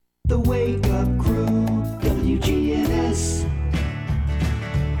The Wake Up Crew, WGNS.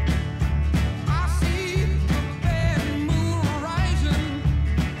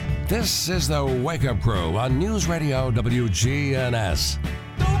 This is the Wake Up Crew on News Radio WGNS.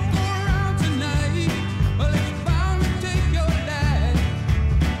 Don't go around tonight, well, it's bound to take your life.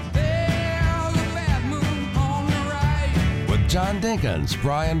 There's a bad moon on the right. With John Dinkins,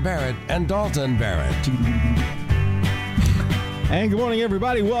 Brian Barrett, and Dalton Barrett. And good morning,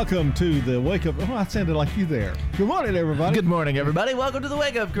 everybody. Welcome to the Wake Up. Oh, I sounded like you there. Good morning, everybody. Good morning, everybody. Welcome to the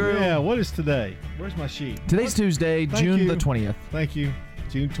Wake Up Crew. Yeah, what is today? Where's my sheet? Today's Tuesday, Thank June you. the 20th. Thank you.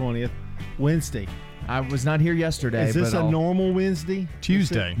 June 20th. Wednesday. I was not here yesterday. Is this but a normal Wednesday?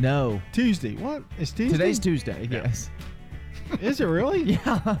 Tuesday. No. Tuesday. What? It's Tuesday? Today's Tuesday, yes. Is it really?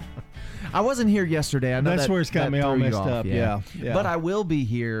 Yeah. I wasn't here yesterday. I know That's that, where it's got that me all threw you messed off, up. Yeah. But I will be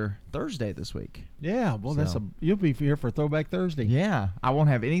here Thursday this week. Yeah, well, you'll be here for Throwback Thursday. Yeah. I won't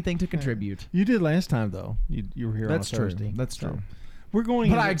have anything to contribute. You did last time, though. You were here That's on a true. Thursday. That's So, true. We're going.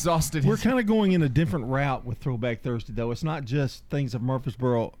 But I exhausted We're it. kind of going in a different route with Throwback Thursday, though. It's not just things of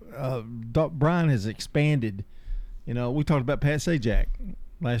Murfreesboro. Brian has expanded. You know, we talked about Pat Sajak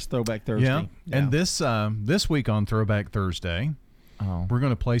last Throwback Thursday. Yeah. And this week on Throwback Thursday, Oh. we're going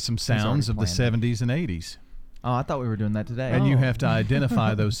to play some sounds of the planned 70s and 80s. Oh, I thought we were doing that today. And you have to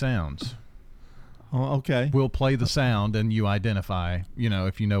identify those sounds. Oh, okay. We'll play the sound and you identify,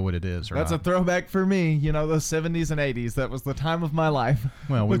 if you know what it is or That's not. a throwback for me. You know, those 70s and 80s. That was the time of my life.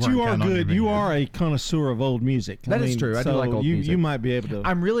 Well, we But weren't you are counting on good. being You good. are a connoisseur of old music. That is true. I do so like old music. You might be able to.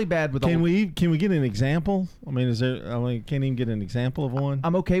 I'm really bad with Can old... we get an example? I mean, can even get an example of one?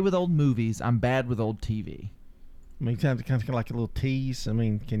 I'm okay with old movies. I'm bad with old TV. I mean, kind of like a little tease. I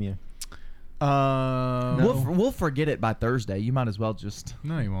mean, can you? We'll forget it by Thursday. You might as well just...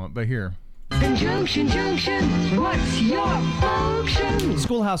 No, you won't. But here. Junction, what's your function?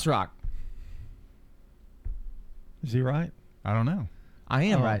 Schoolhouse Rock. Is he right? I don't know. I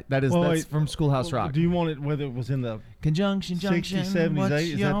am Oh. right. That's wait. from Schoolhouse Rock. Do you want it whether it was in the Conjunction, 60s, 70s, what's 80s?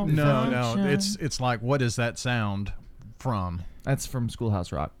 Is your that- No, function? it's like, what is that sound from? That's from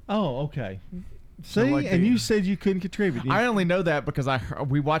Schoolhouse Rock. Oh, okay. See, like and the- you said you couldn't contribute. I only know that because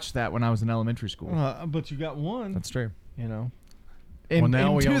we watched that when I was in elementary school. But you got one. That's true. You know. In, Well, now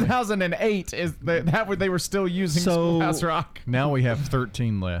in we only- 2008 they were still using So- Schoolhouse Rock. Now we have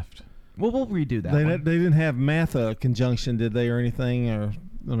 13 left. Well, we'll redo that They one. didn't have math conjunction, did they, or anything? Or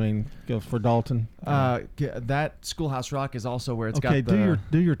I mean, go for Dalton. That Schoolhouse Rock is also where it's Okay, got the...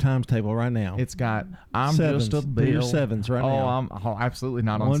 do your times table right now. It's got I'm Sevens. just a Do your bill. sevens right now. I'm absolutely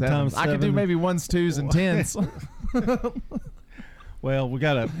not on One sevens. times I could do seven. maybe ones, twos, and tens. Well, we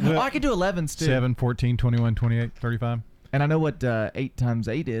got to. Oh, I could do 11s too. 7, 14, 21, 28, 35. And I know what 8 times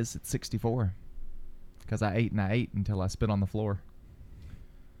 8 is. It's 64. Because I ate and I ate until I spit on the floor.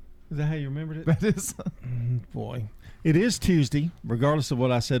 Is that how you remembered it? That is. Boy. It is Tuesday, regardless of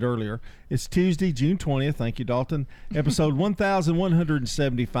what I said earlier. It's Tuesday, June 20th. Thank you, Dalton. Episode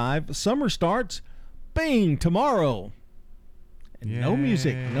 1175. Summer starts, bing, tomorrow. And no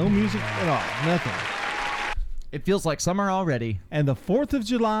music at all. Nothing. It feels like summer already. And the 4th of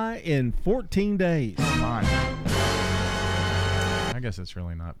July in 14 days. Come on. I guess it's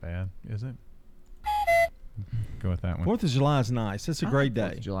really not bad, is it? Go with that one. 4th of July is nice. It's a great day.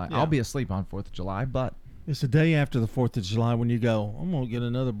 4th of July. Yeah. I'll be asleep on 4th of July, but It's the day after the 4th of July when you go, I'm going to get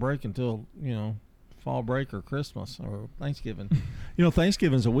another break until, fall break or Christmas or Thanksgiving.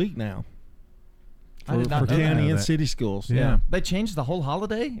 Thanksgiving's a week now. I did not for know that. county and that. city schools. Yeah. they changed the whole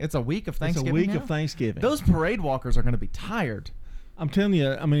holiday? It's a week of It's Thanksgiving a week now? of Thanksgiving. Those parade walkers are going to be tired. I'm telling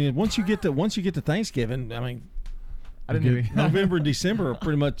you, I mean, once you get to Thanksgiving, I mean, I didn't even... November and December are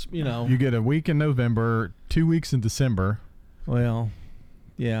pretty much, You get a week in November, 2 weeks in December, well,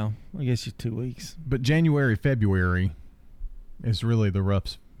 yeah, I guess you 2 weeks. but January, February is really the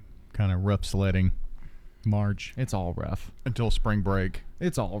rough sledding. March It's all rough. until spring break.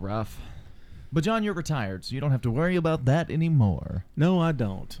 It's all rough. But, John, you're retired, so you don't have to worry about that anymore. No, I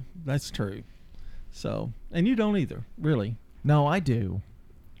don't. That's true. So, and you don't either, really. No, I do.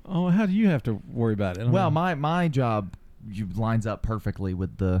 Oh, how do you have to worry about it? I Well, mean- my job lines up perfectly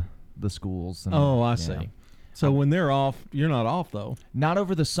with the schools. And, Oh, I yeah. see. So when they're off, you're not off, though. Not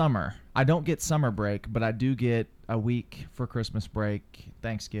over the summer. I don't get summer break, but I do get a week for Christmas break,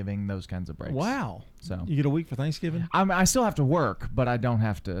 Thanksgiving, those kinds of breaks. Wow. So You get a week for Thanksgiving? I still have to work, but I don't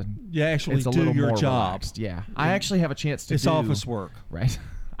have to. You actually It's a do little your more job. relaxed. Yeah, I actually have a chance to It's do office work. Right.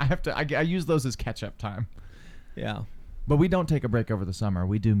 I have to. I use those as catch-up time. Yeah. But we don't take a break over the summer.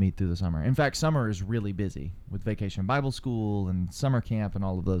 We do meet through the summer. In fact, summer is really busy with Vacation Bible School and summer camp and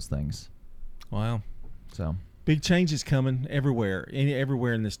all of those things. Wow. So Big changes coming everywhere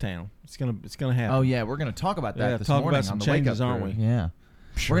in this town. It's gonna happen. Oh yeah, we're gonna talk about that this talk morning about some on the changes, Wake Up aren't Crew. we? Yeah.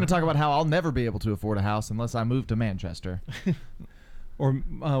 We're gonna talk about how I'll never be able to afford a house unless I move to Manchester. Or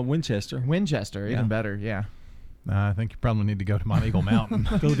Winchester. Winchester, Yeah. even better. Yeah. I think you probably need to go to Mont Eagle Mountain.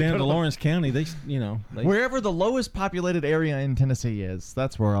 Go down to Lawrence County. They Wherever the lowest populated area in Tennessee is,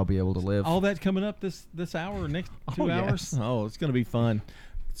 that's where I'll be able to live. all that coming up this hour, next 2 Oh, hours. yes. Oh, it's gonna be fun.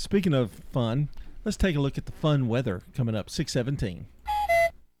 Speaking of fun, let's take a look at the fun weather coming up. 6:17.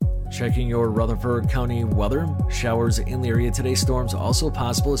 Checking your Rutherford County weather. Showers in the area today. Storms also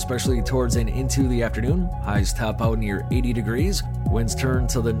possible, especially towards and into the afternoon. Highs top out near 80 degrees. Winds turn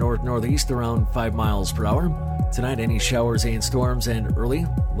to the north-northeast around 5 miles per hour. Tonight, any showers and storms and early.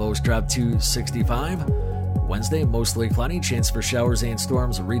 Lows drop to 65. Wednesday, mostly cloudy. Chance for showers and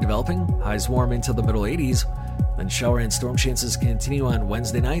storms redeveloping. Highs warm into the middle 80s. Then shower and storm chances continue on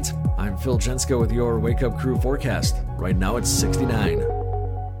Wednesday night. I'm Phil Jensko with your Wake Up Crew forecast. Right now, it's 69.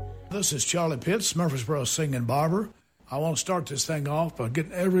 This is Charlie Pitts, Murfreesboro Singing Barber. I want to start this thing off by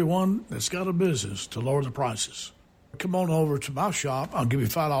getting everyone that's got a business to lower the prices. Come on over to my shop. I'll give you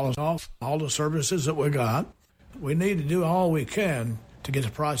 $5 off all the services that we got. We need to do all we can to get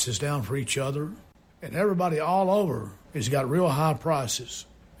the prices down for each other. And everybody all over has got real high prices,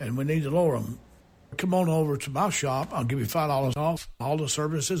 and we need to lower them. Come on over to my shop. I'll give you $5 off all the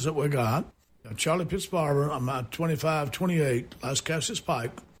services that we got. Charlie Pitts Barber. I'm at 2528 Las Casas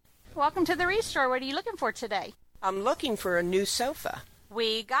Pike. Welcome to the Restore. What are you looking for today? I'm looking for a new sofa.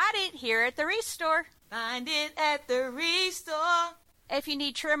 We got it here at the Restore. Find it at the Restore. If you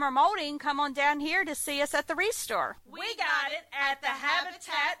need trim or molding, come on down here to see us at the Restore. We got it at the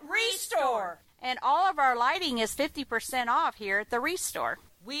Habitat Restore. And all of our lighting is 50% off here at the Restore.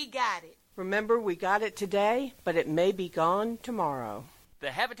 We got it. Remember, we got it today, but it may be gone tomorrow.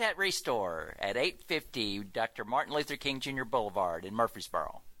 The Habitat Restore at 850 Dr. Martin Luther King Jr. Boulevard in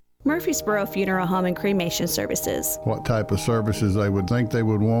Murfreesboro. Murfreesboro Funeral Home and Cremation Services. What type of services they would think they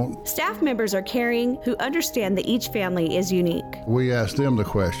would want. Staff members are caring who understand that each family is unique. We ask them the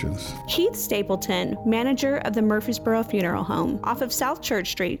questions. Keith Stapleton, manager of the Murfreesboro Funeral Home, off of South Church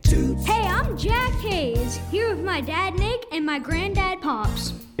Street. Hey, I'm Jack Hayes, here with my dad Nick and my granddad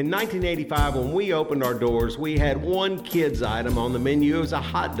Pops. In 1985, when we opened our doors, we had one kids item on the menu. It was a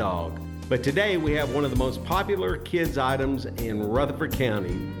hot dog. But today we have one of the most popular kids items in Rutherford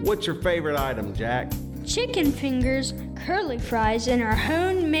County. What's your favorite item, Jack? Chicken fingers, curly fries, and our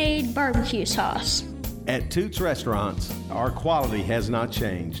homemade barbecue sauce. At Toots Restaurants, our quality has not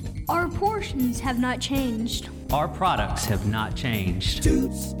changed. Our portions have not changed. Our products have not changed.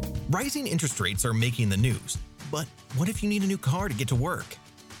 Toots. Rising interest rates are making the news. But what if you need a new car to get to work?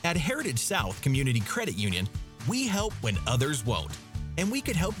 At Heritage South Community Credit Union, we help when others won't. And we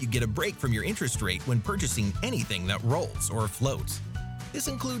could help you get a break from your interest rate when purchasing anything that rolls or floats. This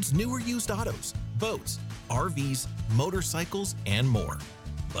includes new or used autos, boats, RVs, motorcycles, and more.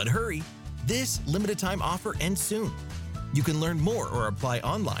 But hurry, this limited time offer ends soon. You can learn more or apply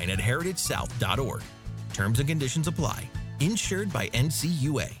online at heritagesouth.org. Terms and conditions apply. Insured by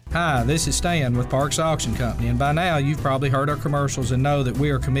NCUA. Hi, this is Stan with Parks Auction Company, and by now you've probably heard our commercials and know that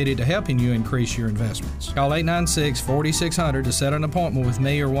we are committed to helping you increase your investments. Call 896-4600 to set an appointment with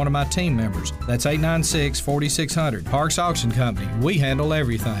me or one of my team members. That's 896-4600. Parks Auction Company. We handle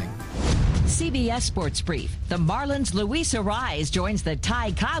everything. CBS Sports Brief. The Marlins' Luisa Rise joins the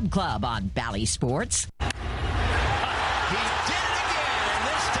Ty Cobb Club on Bally Sports.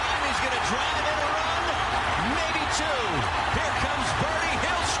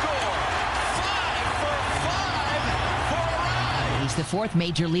 He's the fourth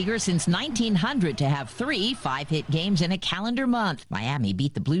major leaguer since 1900 to have 3 5-hit games in a calendar month. Miami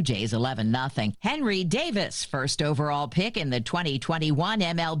beat the Blue Jays 11-0. Henry Davis, first overall pick in the 2021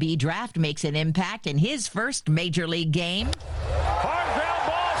 MLB draft, makes an impact in his first major league game. Hard ground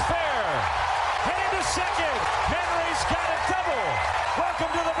ball's fair. Headed to second. Henry's got a double.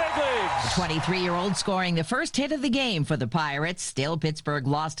 Welcome to the big leagues. The 23-year-old scoring the first hit of the game for the Pirates. Still, Pittsburgh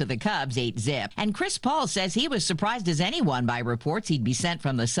lost to the Cubs 8-0. And Chris Paul says he was surprised as anyone by reports he'd be sent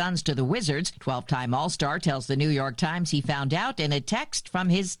from the Suns to the Wizards. 12-time All-Star tells the New York Times he found out in a text from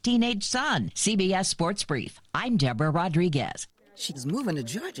his teenage son. CBS Sports Brief. I'm Deborah Rodriguez. She's moving to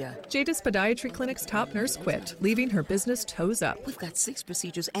Georgia. Jada's Podiatry Clinic's top nurse quit, leaving her business toes up. We've got 6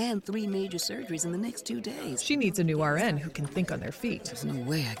 procedures and 3 major surgeries in the next 2 days. She needs a new RN who can think on their feet. There's no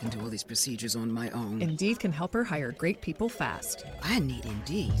way I can do all these procedures on my own. Indeed can help her hire great people fast. I need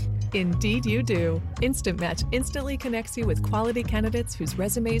Indeed. Indeed you do. Instant Match instantly connects you with quality candidates whose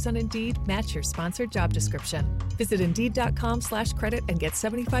resumes on Indeed match your sponsored job description. Visit Indeed.com/credit and get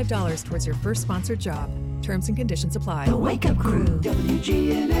 $75 towards your first sponsored job. Terms and conditions apply. The Wake Up Crew,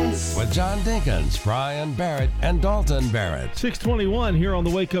 WGNS. With John Dinkins, Brian Barrett, and Dalton Barrett. 6:21 here on the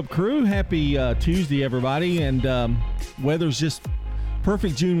Wake Up Crew. Happy Tuesday, everybody. And weather's just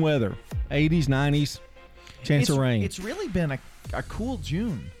perfect June weather. 80s, 90s, chance of rain. It's really been a cool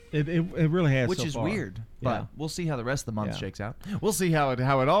June. It really has, which so is far. Weird, but Yeah. we'll see how the rest of the month shakes out. We'll see how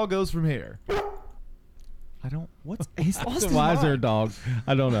it all goes from here. He's lost his Why is mind. there a dog?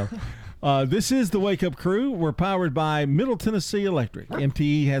 I don't know. This is the Wake Up Crew. We're powered by Middle Tennessee Electric.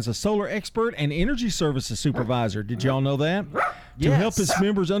 MTE has a solar expert and energy services supervisor. Did y'all know that? To help its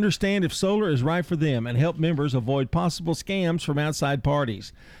members understand if solar is right for them and help members avoid possible scams from outside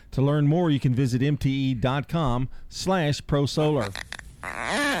parties. To learn more, you can visit mte.com/prosolar.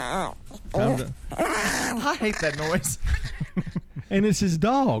 I hate that noise. And it's his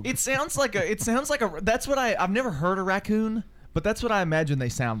dog. It sounds like a. That's what I've never heard a raccoon, but that's what I imagine they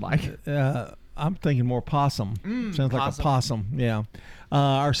sound like. I'm thinking more possum. Sounds like a possum. possum. Yeah.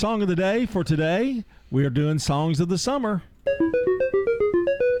 Our song of the day for today, we are doing Songs of the Summer.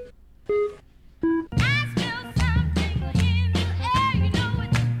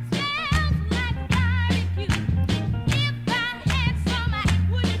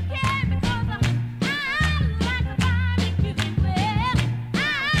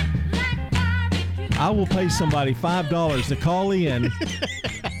 I will pay somebody $5 to call in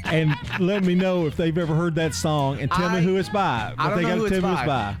and let me know if they've ever heard that song and tell me who it's by. I But don't they know gotta who tell it's me who it's by.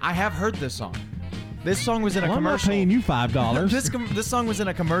 by. I have heard this song. This song was in a Well, I'm not commercial. paying you $5. This song was in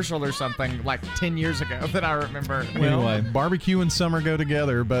a commercial or something like 10 years ago that I remember. Well, anyway, barbecue and summer go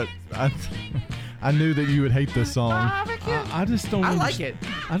together, but I knew that you would hate this song. I just don't. I like it.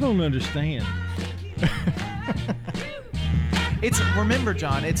 I don't understand. Remember,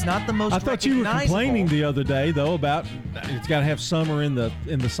 John, it's not the most. I thought you were complaining the other day though about it's got to have summer in the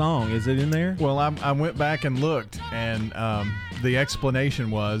song. Is it in there? Well, I went back and looked, and the explanation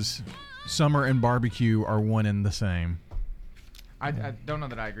was summer and barbecue are one and the same. I don't know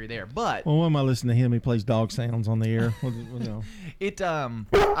that I agree there, but Well, when am I listening to him? He plays dog sounds on the air.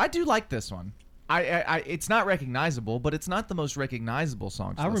 I do like this one. It's not recognizable, but it's not the most recognizable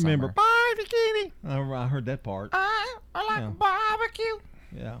song. I remember barbecue. I heard that part. I like barbecue.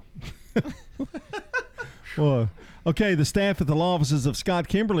 Yeah. Well, okay, the staff at the law offices of Scott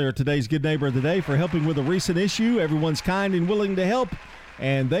Kimberly are today's Good Neighbor of the Day for helping with a recent issue. Everyone's kind and willing to help,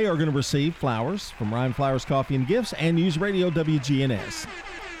 and they are going to receive flowers from Ryan Flowers Coffee and Gifts and News Radio WGNS.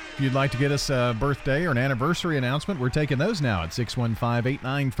 If you'd like to get us a birthday or an anniversary announcement, we're taking those now at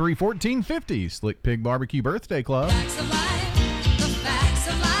 615-893-1450. Slick Pig Barbecue Birthday Club.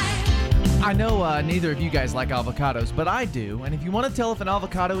 I know neither of you guys like avocados, but I do. And if you want to tell if an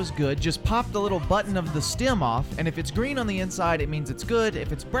avocado is good, just pop the little button of the stem off. And if it's green on the inside, it means it's good.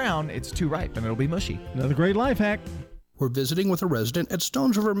 If it's brown, it's too ripe and it'll be mushy. Another great life hack. We're visiting with a resident at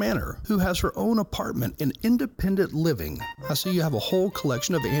Stones River Manor who has her own apartment in independent living. I see you have a whole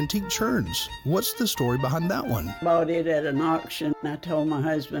collection of antique churns. What's the story behind that one? Bought it at an auction. I told my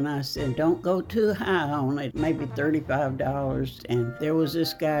husband, I said, don't go too high on it, maybe $35. And there was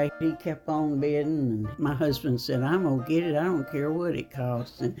this guy, he kept on bidding. And my husband said, I'm going to get it. I don't care what it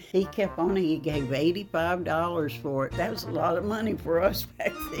costs. And he kept on, he gave $85 for it. That was a lot of money for us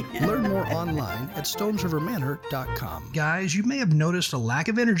back then. Learn more online at stonesrivermanor.com. Guys, you may have noticed a lack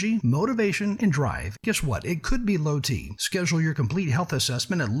of energy, motivation, and drive. Guess what? It could be low T. Schedule your complete health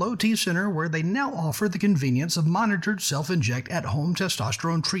assessment at Low T Center, where they now offer the convenience of monitored self-inject at-home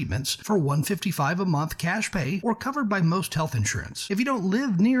testosterone treatments for $155 a month cash pay or covered by most health insurance. If you don't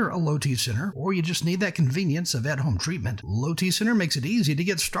live near a Low T Center or you just need that convenience of at-home treatment, Low T Center makes it easy to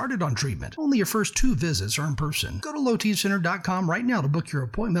get started on treatment. Only your first 2 visits are in person. Go to lowtcenter.com right now to book your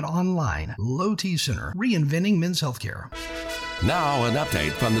appointment online. Low T Center, reinventing men's healthcare. Now an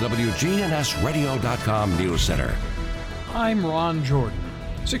update from the WGNSradio.com News Center. I'm Ron Jordan.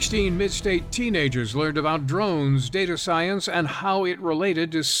 16 mid-state teenagers learned about drones, data science, and how it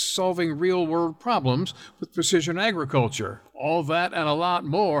related to solving real-world problems with precision agriculture. All that and a lot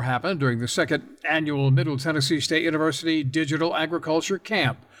more happened during the second annual Middle Tennessee State University Digital Agriculture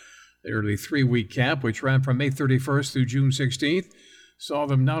Camp. The early 3-week camp, which ran from May 31st through June 16th, saw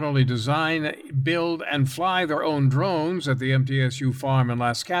them not only design, build, and fly their own drones at the MTSU farm in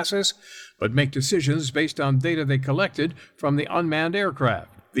Las Casas, but make decisions based on data they collected from the unmanned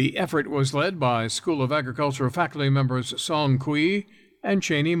aircraft. The effort was led by School of Agriculture faculty members Song Kui and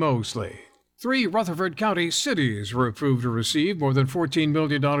Cheney Mosley. 3 Rutherford County cities were approved to receive more than $14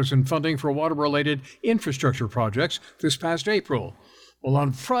 million in funding for water-related infrastructure projects this past April. Well,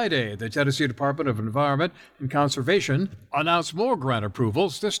 on Friday, the Tennessee Department of Environment and Conservation announced more grant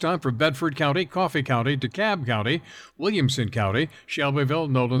approvals, this time for Bedford County, Coffee County, DeKalb County, Williamson County, Shelbyville,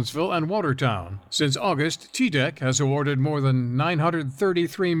 Nolensville, and Watertown. Since August, TDEC has awarded more than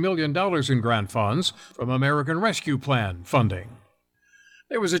 $933 million in grant funds from American Rescue Plan funding.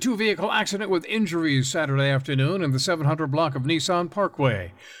 There was a two-vehicle accident with injuries Saturday afternoon in the 700 block of Nissan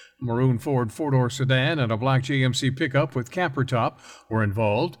Parkway. A maroon Ford four-door sedan and a black GMC pickup with camper top were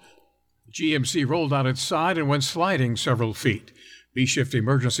involved. The GMC rolled out its side and went sliding several feet. B-Shift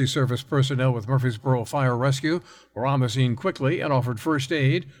emergency service personnel with Murfreesboro Fire Rescue were on the scene quickly and offered first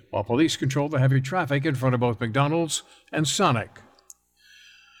aid, while police controlled the heavy traffic in front of both McDonald's and Sonic.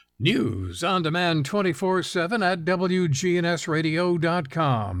 News on demand 24/7 at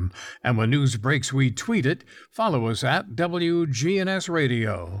WGNSradio.com. And when news breaks, we tweet it. Follow us at WGNS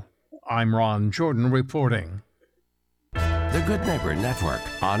Radio. I'm Ron Jordan reporting. The Good Neighbor Network,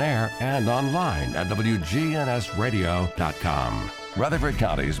 on air and online at WGNSradio.com. Rutherford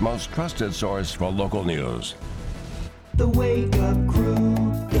County's most trusted source for local news. The Wake Up Crew,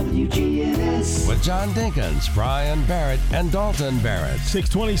 WGNS. With John Dinkins, Brian Barrett, and Dalton Barrett.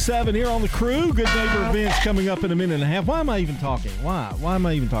 627 here on The Crew. Good Neighbor events coming up in a minute and a half. Why am I even talking? Why am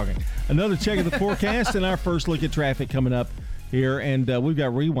I even talking? Another check of the forecast and our first look at traffic coming up here. And we've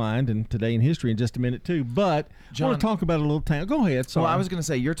got Rewind and Today in History in just a minute, too. But I want to talk about a little town. Go ahead. Sorry. Well, I was going to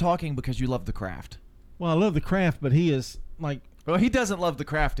say, you're talking because you love the craft. Well, I love the craft, but he is like... Well, he doesn't love the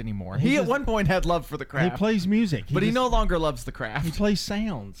craft anymore. He at one point had love for the craft. He plays music. But he no longer loves the craft. He plays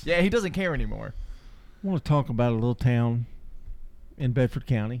sounds. Yeah, he doesn't care anymore. I want to talk about a little town in Bedford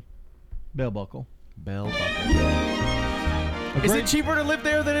County, Bell Buckle. Is it cheaper to live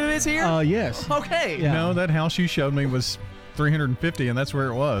there than it is here? Yes. Okay. Yeah. No, that house you showed me was $350, and that's where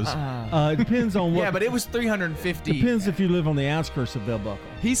it was. It depends on what. Yeah, but it was $350. Depends if you live on the outskirts of Bell Buckle.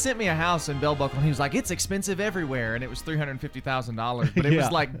 He sent me a house in Bell Buckle, and he was like, "It's expensive everywhere," and it was $350,000, but it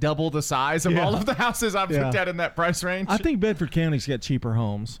was like double the size of all of the houses I've looked at in that price range. I think Bedford County's got cheaper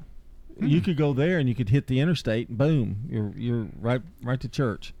homes. You could go there and you could hit the interstate, and boom, you're right to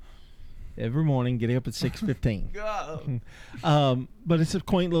church. Every morning, get up at 6:15. But it's a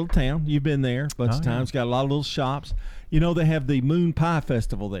quaint little town. You've been there a bunch of times. Got a lot of little shops. You know, they have the Moon Pie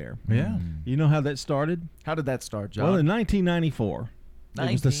Festival there. Yeah. You know how that started? How did that start, John? Well, in 1994,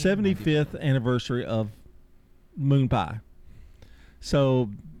 it was the 75th anniversary of Moon Pie. So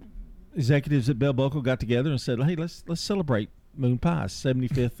executives at Bell Buckle got together and said, "Hey, let's celebrate Moon Pie's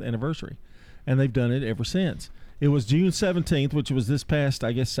 75th anniversary," and they've done it ever since. It was June 17th, which was this past,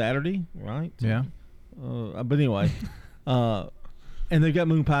 I guess, Saturday, right? Yeah. But anyway, and they've got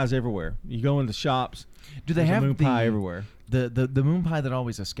moon pies everywhere. You go into shops. Do they have moon pie everywhere? The moon pie that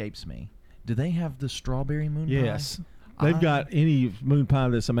always escapes me. Do they have the strawberry moon pie? Yes. They've got any moon pie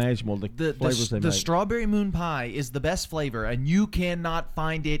that's imaginable. The flavors they make. The strawberry moon pie is the best flavor, and you cannot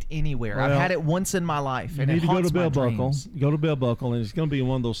find it anywhere. Well, I've had it once in my life, and you it need to go haunts to my Bell Buckle. dreams. Go to Bell Buckle, and it's going to be in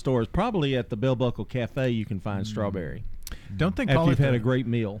one of those stores. Probably at the Bell Buckle Cafe, you can find strawberry. Don't they after call you've it had a great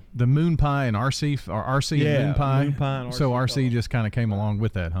meal? The moon pie and RC, or RC Yeah, and moon pie. moon pie and so RC RC just kind of came along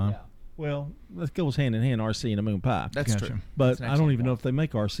with that, huh? Yeah. Well, that goes hand in hand, RC and a moon pie. That's true. But That's an I don't even know if they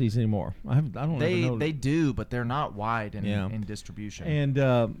make RCs anymore. I don't even know. They do, but they're not wide in distribution. And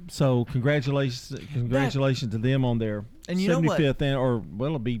so congratulations to them on their And you know what? 75th,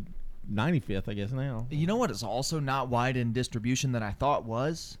 it'll be 95th, I guess now. You know what is also not wide in distribution that I thought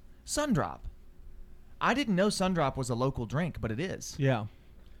was? Sundrop. I didn't know Sundrop was a local drink, but it is. Yeah.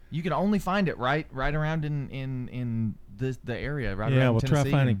 You can only find it right around in the area, right yeah, around well, Tennessee.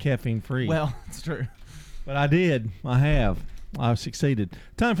 try finding caffeine free. Well, it's true. But I did. I've succeeded.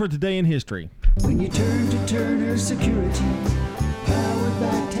 Time for Today in History. When you turn to Turner Security, powered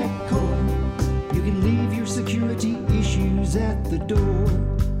by TechCore, you can leave your security issues at the door.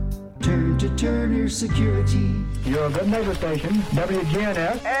 Turn to Turner Security. Your Good Neighbor station,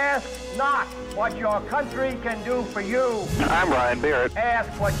 WGNS. Ask not what your country can do for you. I'm Ryan Barrett. Ask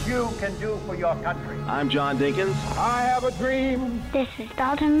what you can do for your country. I'm John Dinkins. I have a dream. This is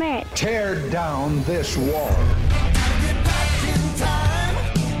Dalton Merritt. Tear down this wall.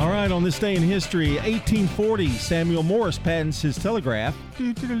 All right, on this day in history, 1840, Samuel Morse patents his telegraph.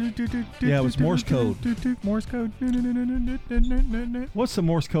 Yeah, it was Morse code. Morse code. What's the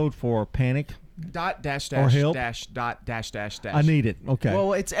Morse code for panic? Dot dash Or dash help? dash dot dash dash dash. I need it. Okay.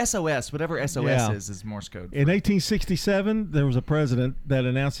 Well, it's SOS. Whatever SOS is Morse code. In 1867, there was a president that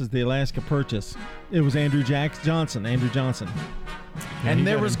announces the Alaska Purchase. It was Andrew Johnson. And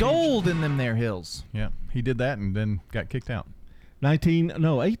there was gold in them there hills. Yeah, he did that and then got kicked out.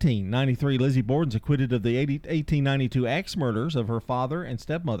 1893, Lizzie Borden's acquitted of the 1892 axe murders of her father and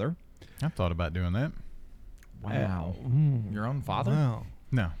stepmother. I've thought about doing that. Wow. Your own father? Wow.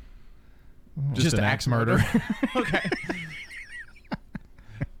 No. Just an axe murder. Okay.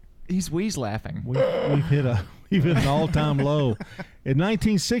 He's wheeze laughing. We've hit an all-time low. In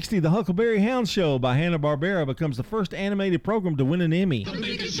 1960, the Huckleberry Hound Show by Hanna-Barbera becomes the first animated program to win an Emmy. The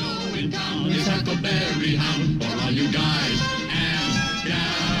biggest show in town is Huckleberry Hound for all you guys and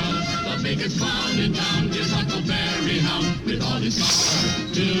gals. The biggest clown in town is Huckleberry Hound with all his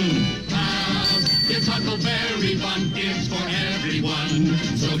cartoon pals. It's Huckleberry fun, it's for everyone.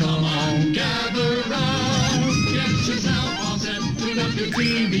 So come on, gather round. Get yourself all set, tune up your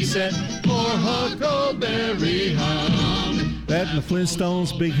TV set for Huckleberry Hound. That and the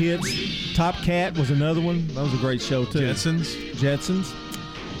Flintstones, big hits. Top Cat was another one. That was a great show, too. Jetsons.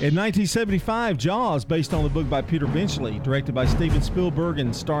 In 1975, Jaws, based on the book by Peter Benchley, directed by Steven Spielberg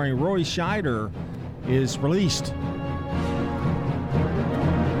and starring Roy Scheider, is released.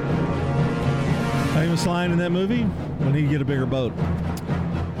 Famous line in that movie, we need to get a bigger boat.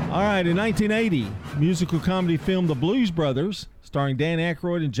 All right, in 1980, musical comedy film The Blues Brothers, starring Dan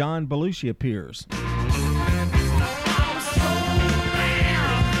Aykroyd and John Belushi, appears.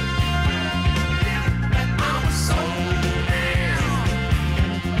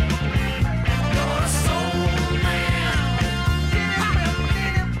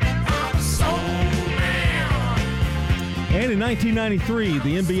 And in 1993,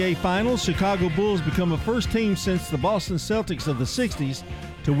 the NBA Finals, Chicago Bulls become the first team since the Boston Celtics of the 60s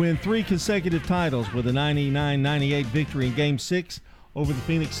to win 3 consecutive titles with a 99-98 victory in Game 6 over the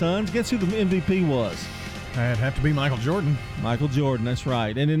Phoenix Suns. Guess who the MVP was? It'd have to be Michael Jordan. Michael Jordan, that's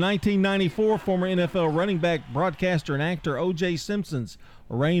right. And in 1994, former NFL running back, broadcaster, and actor O.J. Simpson's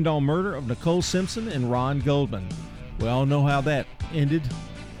arraigned on murder of Nicole Simpson and Ron Goldman. We all know how that ended.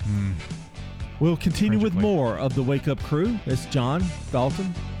 We'll continue with more of the Wake Up Crew. It's John,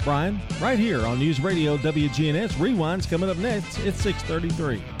 Dalton, Brian, right here on News Radio WGNS. Rewind's coming up next. It's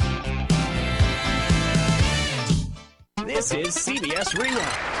 6:33. This is CBS Rewind.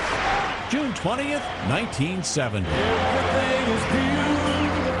 June 20th, 1970.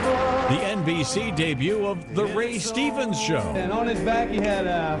 The NBC debut of The Ray Stevens Show. And on his back he had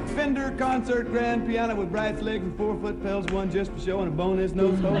a Fender concert grand piano with brass legs and 4-foot pedals, one just for show and a bone in his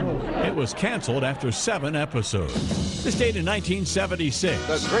nose. It was canceled after 7 episodes. This date in 1976.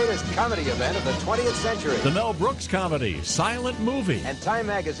 The greatest comedy event of the 20th century. The Mel Brooks comedy, Silent Movie. And Time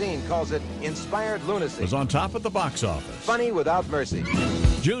magazine calls it Inspired Lunacy. Was on top at the box office. Funny without mercy.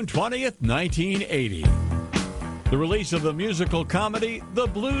 June 20th, 1980. The release of the musical comedy, The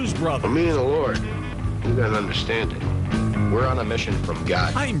Blues Brothers. For me and the Lord, you got to understand it. We're on a mission from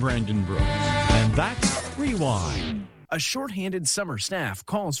God. I'm Brandon Brooks, and that's Rewind. A shorthanded summer staff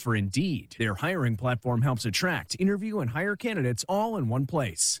calls for Indeed. Their hiring platform helps attract, interview, and hire candidates all in one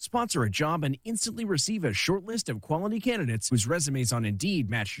place. Sponsor a job and instantly receive a short list of quality candidates whose resumes on Indeed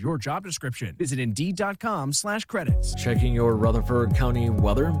match your job description. Visit Indeed.com/credits. Checking your Rutherford County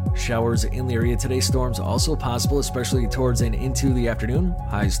weather. Showers in the area today. Storms also possible, especially towards and into the afternoon.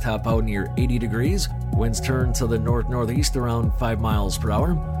 Highs top out near 80 degrees. Winds turn to the north-northeast around 5 miles per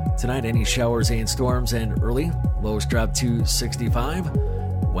hour. Tonight, any showers and storms and early. Lows drop to 65.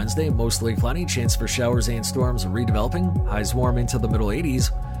 Wednesday, mostly cloudy. Chance for showers and storms redeveloping. Highs warm into the middle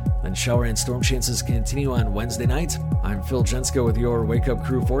 80s. Then shower and storm chances continue on Wednesday night. I'm Phil Jensko with your Wake Up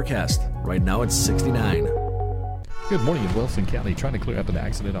Crew forecast. Right now, it's 69. Good morning in Wilson County. Trying to clear up an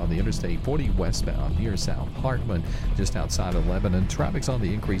accident on the Interstate 40 westbound near South Hartman, just outside of Lebanon. Traffic's on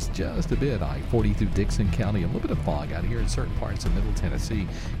the increase just a bit. I-40 through Dixon County. A little bit of fog out here in certain parts of Middle Tennessee.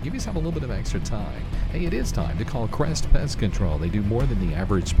 Give yourself a little bit of extra time. Hey, it is time to call Crest Pest Control. They do more than the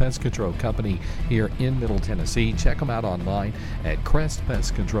average pest control company here in Middle Tennessee. Check them out online at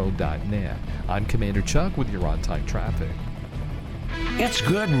crestpestcontrol.net. I'm Commander Chuck with your on-time traffic. It's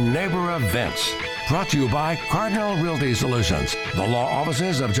Good Neighbor Events. Brought to you by Cardinal Realty Solutions, the law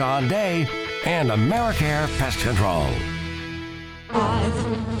offices of John Day, and AmeriCare Pest Control.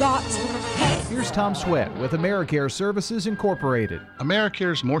 I've got pets. Here's Tom Sweat with AmeriCare Services Incorporated.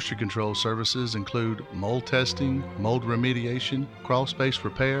 AmeriCare's moisture control services include mold testing, mold remediation, crawl space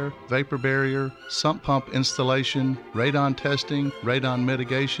repair, vapor barrier, sump pump installation, radon testing, radon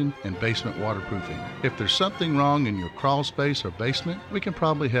mitigation, and basement waterproofing. If there's something wrong in your crawl space or basement, we can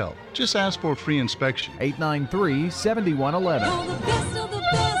probably help. Just ask for a free inspection. 893-7111. All the best of the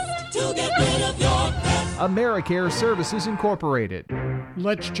best to get rid of your pets. AmeriCare Services Incorporated.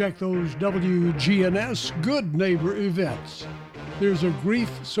 Let's check those WGNS Good Neighbor events. There's a grief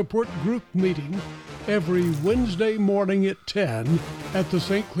support group meeting every Wednesday morning at 10 at the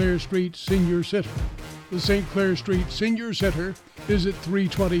St. Clair Street Senior Center. The St. Clair Street Senior Center is at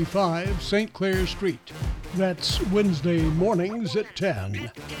 325 St. Clair Street. That's Wednesday mornings at 10.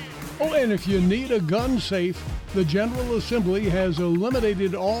 Oh, and if you need a gun safe, the General Assembly has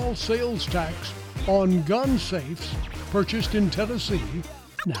eliminated all sales tax on gun safes purchased in Tennessee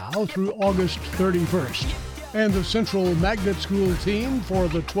now through August 31st. And the Central Magnet School team for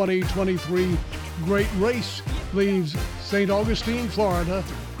the 2023 Great Race leaves St. Augustine, Florida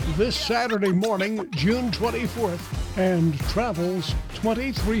this Saturday morning, June 24th, and travels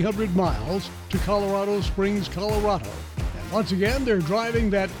 2,300 miles to Colorado Springs, Colorado. And once again, they're driving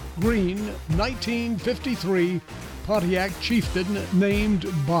that green 1953 Pontiac Chieftain named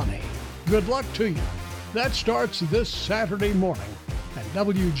Bonnie. Good luck to you. That starts this Saturday morning, and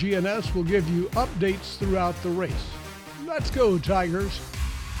WGNS will give you updates throughout the race. Let's go, Tigers.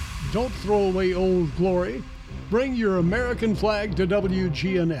 Don't throw away Old Glory. Bring your American flag to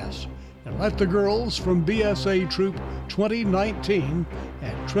WGNS and let the girls from BSA Troop 2019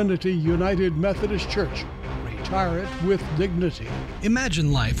 at Trinity United Methodist Church retire it with dignity.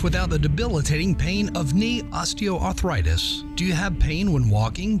 Imagine life without the debilitating pain of knee osteoarthritis. Do you have pain when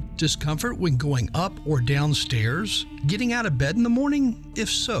walking? Discomfort when going up or down stairs? Getting out of bed in the morning? If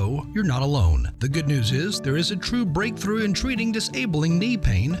so, you're not alone. The good news is there is a true breakthrough in treating disabling knee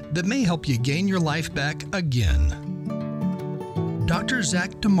pain that may help you gain your life back again. Dr.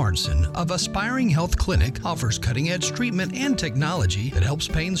 Zach DeMartson of Aspiring Health Clinic offers cutting-edge treatment and technology that helps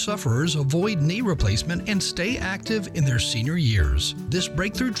pain sufferers avoid knee replacement and stay active in their senior years. This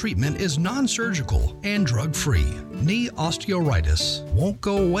breakthrough treatment is non-surgical and drug-free. Knee osteoarthritis won't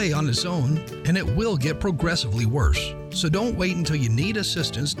go away on its own, and it will get progressively worse. So don't wait until you need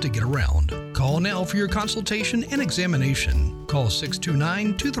assistance to get around. Call now for your consultation and examination. Call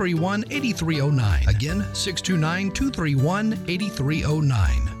 629-231-8309. Again,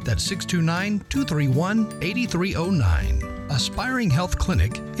 629-231-8309. That's 629-231-8309. Aspiring Health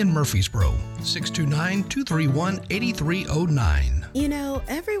Clinic in Murfreesboro. 629-231-8309. You know,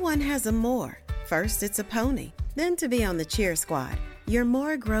 everyone has a more. First, it's a pony. Then to be on the cheer squad. Your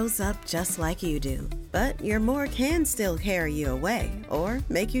more grows up just like you do. But your more can still carry you away or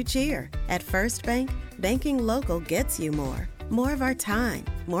make you cheer. At First Bank, banking local gets you more. More of our time,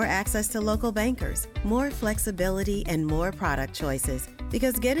 more access to local bankers, more flexibility, and more product choices.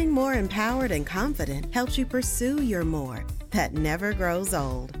 Because getting more empowered and confident helps you pursue your more. That never grows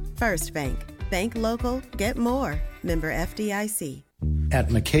old. First Bank. Bank local, get more. Member FDIC. At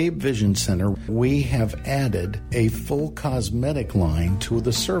McCabe Vision Center, we have added a full cosmetic line to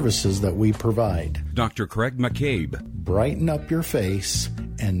the services that we provide. Dr. Craig McCabe. Brighten up your face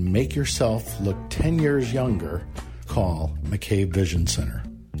and make yourself look 10 years younger. Call McCabe Vision Center.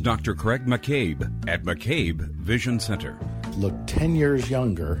 Dr. Craig McCabe at McCabe Vision Center. Look 10 years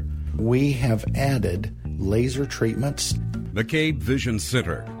younger. We have added laser treatments. McCabe Vision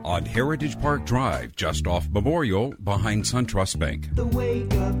Center on Heritage Park Drive, just off Memorial, behind SunTrust Bank. The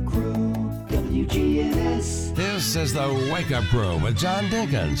Wake Up Crew, WGNS. This is the Wake Up Crew with John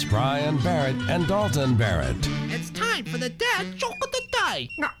Dinkins, Brian Barrett, and Dalton Barrett. It's time for the dad joke of the day.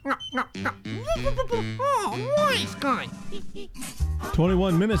 Oh, nice guy.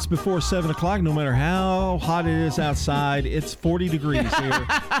 21 minutes before 7 o'clock, no matter how hot it is outside, it's 40 degrees here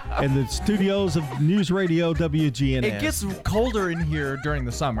in the studios of News Radio WGNS. It gets colder in here during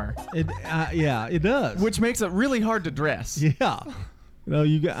the summer. Yeah, it does. Which makes it really hard to dress. Yeah.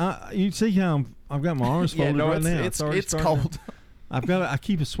 You see how I've got my arms folded right now. It's cold. I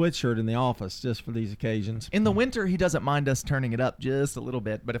keep a sweatshirt in the office just for these occasions. In the winter, he doesn't mind us turning it up just a little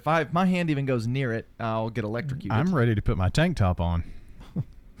bit, but if my hand even goes near it, I'll get electrocuted. I'm ready to put my tank top on.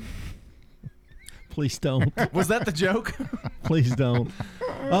 Please don't. Was that the joke? Please don't.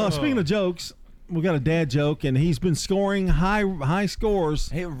 Speaking of jokes, we got a dad joke, and he's been scoring high scores.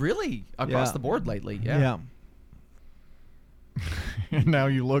 Hey, really? Across the board lately, yeah. And now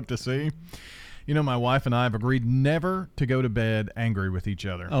you look to see. You know, my wife and I have agreed never to go to bed angry with each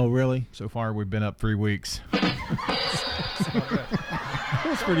other. Oh, really? So far, we've been up 3 weeks. That's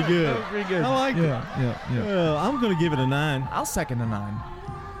pretty good. Pretty good. I like it. Yeah. I'm going to give it a 9. I'll second a 9.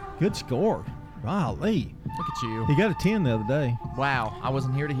 Good score. Golly. Look at you. He got a 10 the other day. Wow. I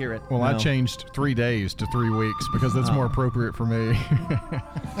wasn't here to hear it. Well, no. I changed 3 days to 3 weeks because that's more appropriate for me.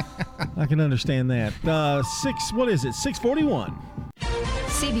 I can understand that. 641.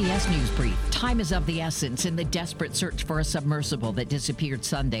 CBS News Brief. Time is of the essence in the desperate search for a submersible that disappeared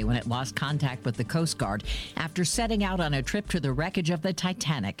Sunday when it lost contact with the Coast Guard after setting out on a trip to the wreckage of the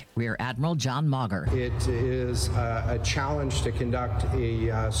Titanic. Rear Admiral John Mauger. It is a challenge to conduct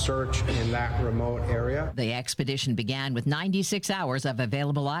a search in that remote area. The expedition began with 96 hours of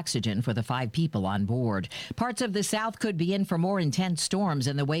available oxygen for the 5 people on board. Parts of the South could be in for more intense storms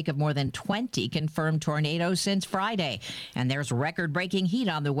in the wake of more than 20 confirmed tornadoes since Friday. And there's record-breaking heat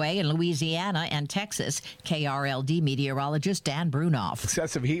on the way in Louisiana and Texas. KRLD meteorologist Dan Brunoff.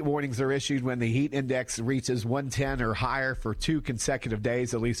 Excessive heat warnings are issued when the heat index reaches 110 or higher for 2 consecutive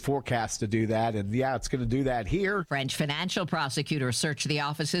days, at least forecast to do that. And yeah, it's going to do that here. French financial prosecutors search the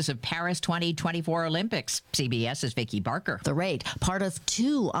offices of Paris 2024 Olympics. CBS's Vicki Barker. The raid, part of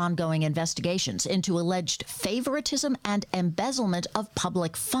 2 ongoing investigations into alleged favoritism and embezzlement of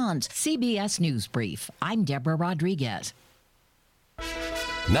public funds. CBS News Brief. I'm Deborah Rodriguez.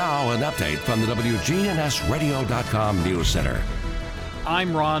 Now, an update from the WGNSradio.com News Center.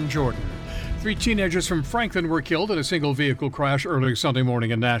 I'm Ron Jordan. 3 teenagers from Franklin were killed in a single vehicle crash early Sunday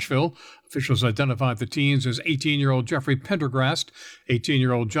morning in Nashville. Officials identified the teens as 18-year-old Jeffrey Pendergrast,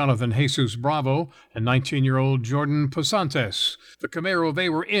 18-year-old Jonathan Jesus Bravo, and 19-year-old Jordan Posantes. The Camaro they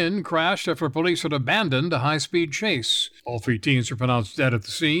were in crashed after police had abandoned a high-speed chase. All 3 teens were pronounced dead at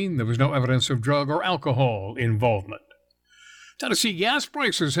the scene. There was no evidence of drug or alcohol involvement. Tennessee gas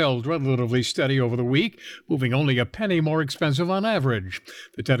prices held relatively steady over the week, moving only a penny more expensive on average.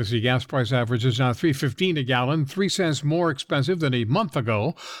 The Tennessee gas price average is now $3.15 a gallon, 3 cents more expensive than a month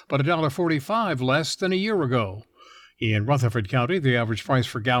ago, but $1.45 less than a year ago. In Rutherford County, the average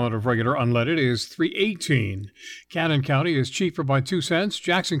price per gallon of regular unleaded is $3.18. Cannon County is cheaper by 2 cents.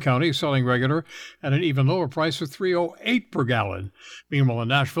 Jackson County is selling regular at an even lower price of $3.08 per gallon. Meanwhile, in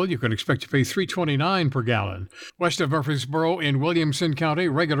Nashville, you can expect to pay $3.29 per gallon. West of Murfreesboro in Williamson County,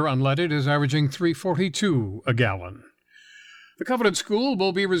 regular unleaded is averaging $3.42 a gallon. The Covenant School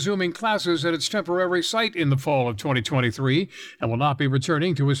will be resuming classes at its temporary site in the fall of 2023 and will not be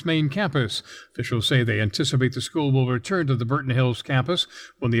returning to its main campus. Officials say they anticipate the school will return to the Burton Hills campus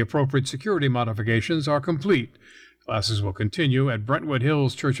when the appropriate security modifications are complete. Classes will continue at Brentwood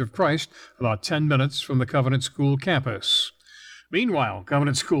Hills Church of Christ, about 10 minutes from the Covenant School campus. Meanwhile,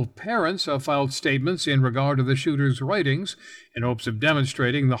 Covenant School parents have filed statements in regard to the shooter's writings in hopes of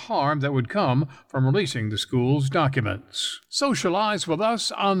demonstrating the harm that would come from releasing the school's documents. Socialize with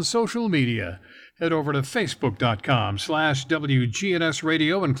us on social media. Head over to facebook.com/WGNS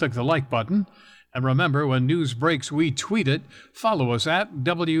Radio and click the like button. And remember, when news breaks, we tweet it. Follow us at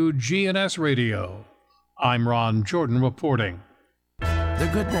WGNS Radio. I'm Ron Jordan reporting. The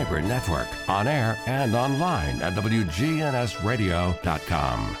Good Neighbor Network, on air and online at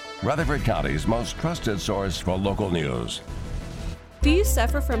WGNSradio.com. Rutherford County's most trusted source for local news. Do you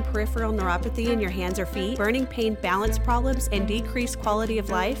suffer from peripheral neuropathy in your hands or feet, burning pain, balance problems, and decreased quality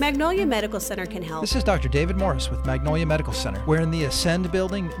of life? Magnolia Medical Center can help. This is Dr. David Morris with Magnolia Medical Center. We're in the Ascend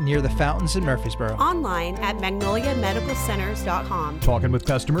building near the fountains in Murfreesboro. Online at magnoliamedicalcenters.com. Talking with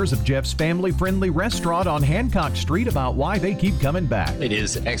customers of Jeff's family-friendly restaurant on Hancock Street about why they keep coming back. It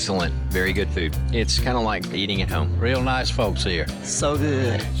is excellent. Very good food. It's kind of like eating at home. Real nice folks here. So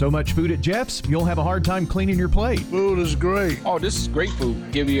good. So much food at Jeff's, you'll have a hard time cleaning your plate. Food is great. Oh, this is great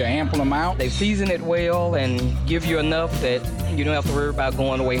food. Give you an ample amount. They season it well and give you enough that you don't have to worry about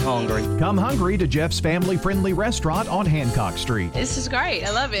going away hungry. Come hungry to Jeff's family-friendly restaurant on Hancock Street. This is great.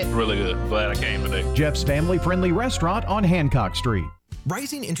 I love it. Really good. Glad I came today. Jeff's family-friendly restaurant on Hancock Street.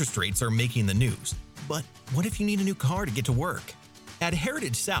 Rising interest rates are making the news. But what if you need a new car to get to work? At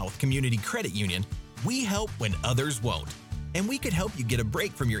Heritage South Community Credit Union, we help when others won't. And we could help you get a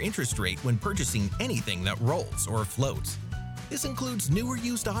break from your interest rate when purchasing anything that rolls or floats. This includes newer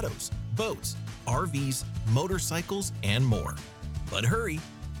used autos, boats, RVs, motorcycles, and more. But hurry,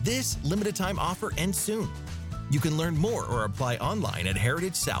 this limited time offer ends soon. You can learn more or apply online at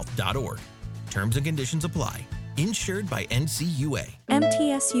heritagesouth.org. Terms and conditions apply. Insured by NCUA.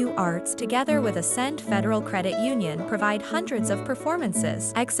 MTSU Arts, together with Ascend Federal Credit Union, provide hundreds of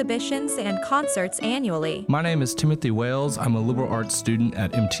performances, exhibitions, and concerts annually. My name is Timothy Wales. I'm a liberal arts student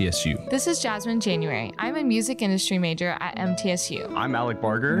at MTSU. This is Jasmine January. I'm a music industry major at MTSU. I'm Alec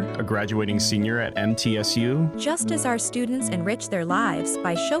Barger, a graduating senior at MTSU. Just as our students enrich their lives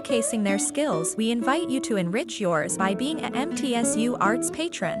by showcasing their skills, we invite you to enrich yours by being an MTSU Arts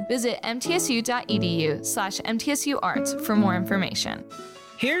patron. Visit mtsu.edu/MTSU Arts for more information.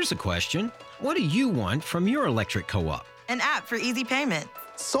 Here's a question. What do you want from your electric co-op? An app for easy payment.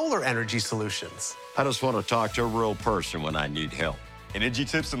 Solar energy solutions. I just want to talk to a real person when I need help. Energy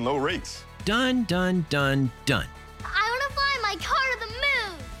tips and low rates. Done, done, done, done. I want to fly my car to the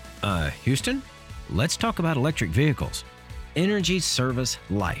moon. Houston, let's talk about electric vehicles. Energy Service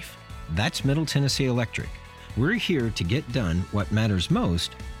Life. That's Middle Tennessee Electric. We're here to get done what matters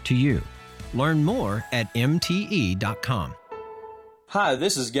most to you. Learn more at mte.com. Hi,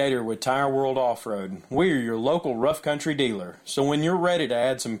 this is Gator with Tire World Off-Road. We're your local rough country dealer. So when you're ready to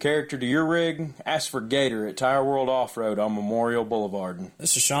add some character to your rig, ask for Gator at Tire World Off-Road on Memorial Boulevard.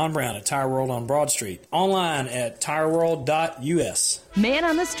 This is Sean Brown at Tire World on Broad Street. Online at tireworld.us. Man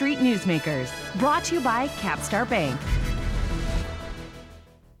on the Street Newsmakers. Brought to you by Capstar Bank.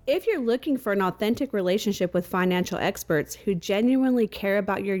 If you're looking for an authentic relationship with financial experts who genuinely care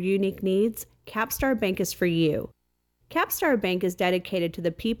about your unique needs, Capstar Bank is for you. Capstar Bank is dedicated to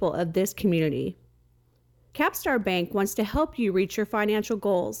the people of this community. Capstar Bank wants to help you reach your financial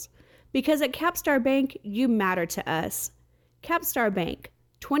goals because at Capstar Bank, you matter to us. Capstar Bank,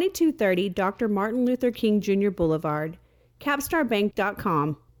 2230 Dr. Martin Luther King Jr. Boulevard,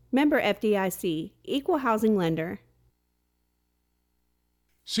 capstarbank.com. Member FDIC, Equal Housing Lender.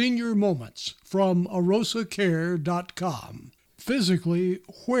 Senior Moments from arosacare.com. Physically,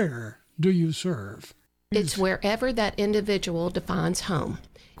 where do you serve? It's wherever that individual defines home.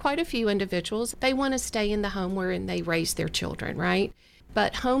 Quite a few individuals, they want to stay in the home wherein they raise their children, right?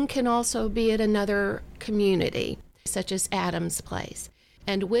 But home can also be at another community, such as Adams Place.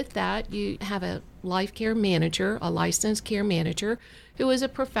 And with that, you have a life care manager, a licensed care manager, who is a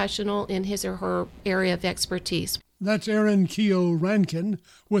professional in his or her area of expertise. That's Erin Keogh Rankin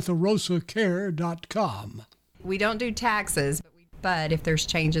with arosacare.com. We don't do taxes, but if there's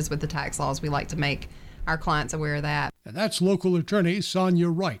changes with the tax laws, we like to make our clients aware of that. And that's local attorney Sonia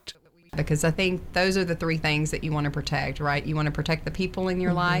Wright. Because I think those are the three things that you want to protect, right? You want to protect the people in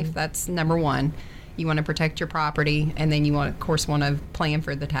your life. That's number one. You want to protect your property, and then you want, of course, want to plan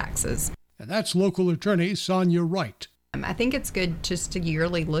for the taxes. And that's local attorney Sonia Wright. I think it's good just to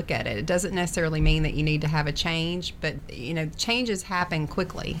yearly look at it. It doesn't necessarily mean that you need to have a change, but changes happen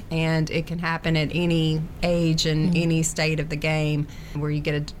quickly, and it can happen at any age and any state of the game where you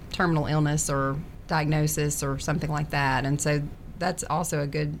get a terminal illness or diagnosis or something like that. And so that's also a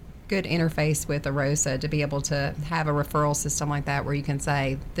good interface with AROSA to be able to have a referral system like that where you can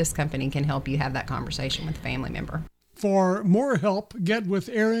say this company can help you have that conversation with a family member. For more help, get with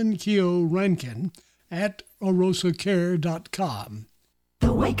Erin Keogh Rankin at arosacare.com.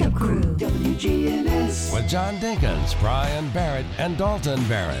 The Wake Up Crew, WGNS. With John Dinkins, Brian Barrett, and Dalton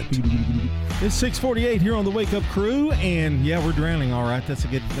Barrett. It's 6:48 here on the Wake Up Crew, and yeah, we're drowning. All right, that's a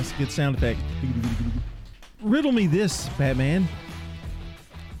good sound effect. Riddle me this, Batman.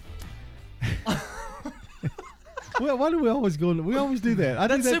 Well, why do we always go? We always do that.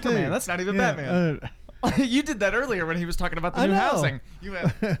 That's do that Superman. Too. That's not even Batman. You did that earlier when he was talking about the new housing. You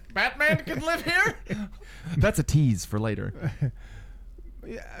went, Batman can live here? That's a tease for later.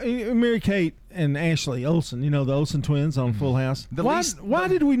 Mary Kate and Ashley Olsen, the Olsen twins on Full House. Why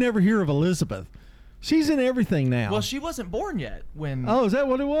did we never hear of Elizabeth? She's in everything now. Well, she wasn't born yet when. Oh, is that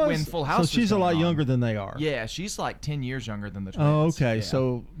what it was? When Full House. So she's a lot younger than they are. Yeah, she's like 10 years younger than the twins. Oh, okay. Yeah.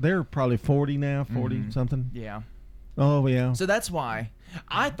 So they're probably 40 now, 40 something. Yeah. Oh, yeah. So that's why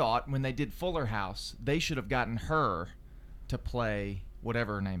I thought when they did Fuller House, they should have gotten her to play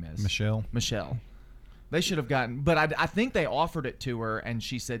whatever her name is. Michelle. They should have gotten, but I think they offered it to her, and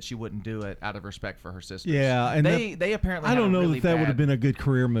she said she wouldn't do it out of respect for her sisters. Yeah, and they apparently. I don't know really that would have been a good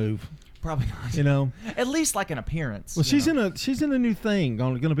career move. Probably not. At least like an appearance. Well, she's in a new thing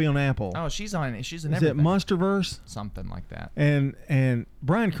going to be on Apple. Oh, she's in Is everything. it Monsterverse? Something like that. And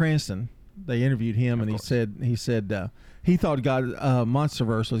Bryan Cranston, they interviewed him, and he said he thought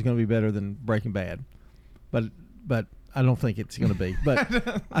Monsterverse was going to be better than Breaking Bad, but I don't think it's going to be.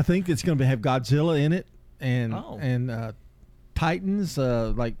 But I think it's going to have Godzilla in it and Titans,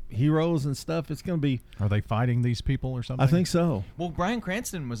 like heroes and stuff. It's going to be. Are they fighting these people or something? I think so. Well, Bryan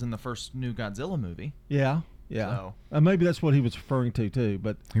Cranston was in the first new Godzilla movie. Yeah. So. Maybe that's what he was referring to too.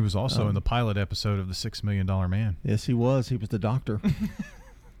 But he was also in the pilot episode of the $6 Million Man. Yes, he was. He was the doctor.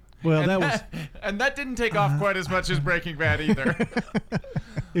 Well, that didn't take off quite as much as Breaking Bad either.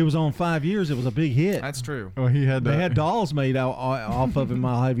 It was on 5 years. It was a big hit. That's true. Well, they had dolls made off of him.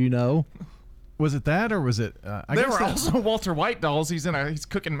 I'll have you know. Was it that, or was it? There were also Walter White dolls. He's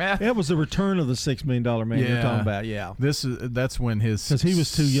cooking meth. That was the return of the $6 Million Man you're talking about. Yeah, that's when because he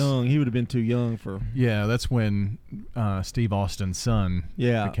was too young. He would have been too young for. Yeah, that's when Steve Austin's son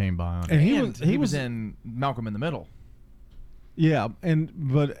became bionic. And he was in Malcolm in the Middle. Yeah,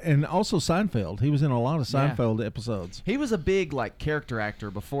 and also Seinfeld. He was in a lot of Seinfeld episodes. He was a big character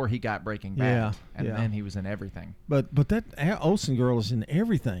actor before he got Breaking Bad, and then he was in everything. But that Olsen girl is in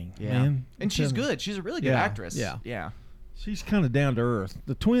everything, man. And she's good. She's a really good actress. Yeah. She's kind of down to earth.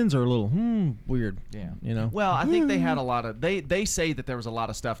 The twins are a little weird. Yeah. You know. Well, I think they had a lot of they say that there was a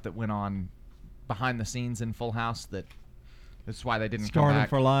lot of stuff that went on behind the scenes in Full House that's why they didn't scarred come them back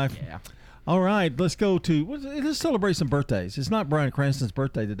for life. Yeah. All right, let's go to let's celebrate some birthdays. It's not Bryan Cranston's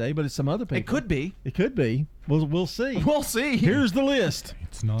birthday today, but it's some other people. It could be. It could be. We'll see. We'll see. Here's the list.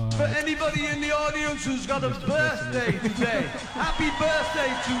 It's not. For anybody in the audience who's got a birthday today, happy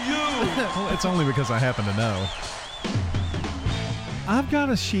birthday to you. Well, it's only because I happen to know. I've got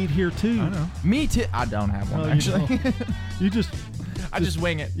a sheet here too. I know. Me too. I don't have one actually. You just I just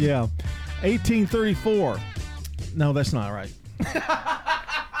wing it. Yeah. 1834. No, that's not right.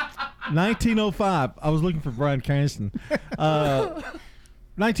 1905. I was looking for Bryan Cranston.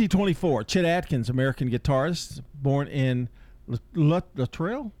 1924. Chet Atkins, American guitarist, born in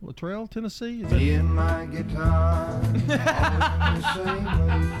Latrell, Tennessee. Me and my guitar, always in the same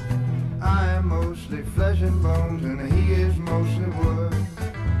way. I am mostly flesh and bones, and he is mostly wood.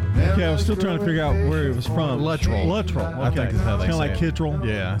 Okay, I was still trying to figure out where he was from. Luttrell. Okay. I think that's how they kind of say like it. Kittrell.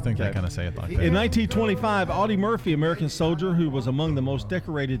 Yeah, I think they kind of say it like that. In 1925, Audie Murphy, American soldier who was among the most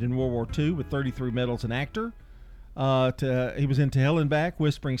decorated in World War II with 33 medals, an actor. He was in To Hell and Back,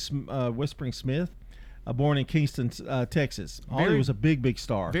 Whispering Smith, born in Kingston, Texas. Audie was a big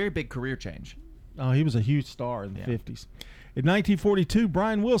star. Very big career change. Oh, he was a huge star in the 50s. In 1942,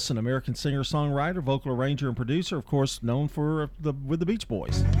 Brian Wilson, American singer-songwriter, vocal arranger, and producer, of course, known for with the Beach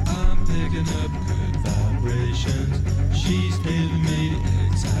Boys. I'm picking up good vibrations. She's giving me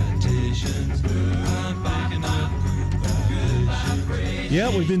excitations. I'm picking up good vibrations. Yeah,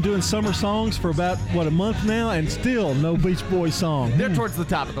 we've been doing summer songs for about, a month now, and still no Beach Boys song. They're towards the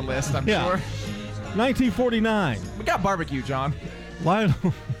top of the list, I'm sure. 1949. We got barbecue, John.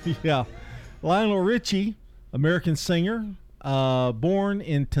 Lionel Richie, American singer, born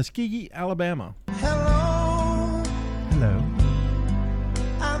in Tuskegee, Alabama. Hello.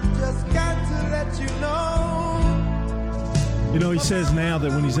 I've just got to let you know. You know, he says now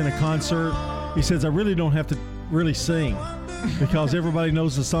that when he's in a concert, he says, I really don't have to really sing because everybody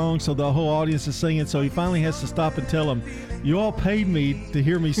knows the song, so the whole audience is singing. So he finally has to stop and tell them, you all paid me to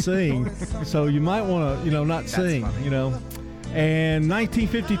hear me sing, so you might want to, not sing, And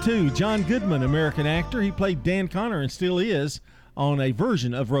 1952, John Goodman, American actor. He played Dan Connor and still is on a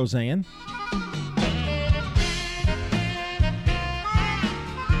version of Roseanne.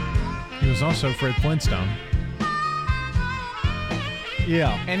 He was also Fred Flintstone.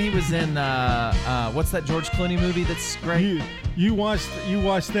 Yeah. And he was in what's that George Clooney movie that's great? You watched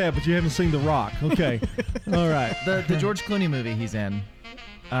that, but you haven't seen The Rock. Okay. All right. The George Clooney movie he's in.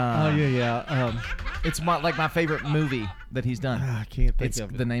 It's my favorite movie that he's done. I can't think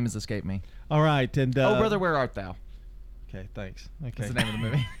of it. The name has escaped me. All right, and Oh Brother, Where Art Thou? Okay, thanks. Okay, that's the name of the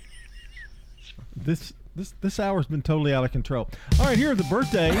movie. This hour's been totally out of control. All right, here are the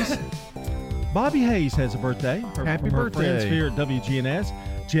birthdays. Bobby Hayes has a birthday. Happy from her birthday. friends here at WGNS.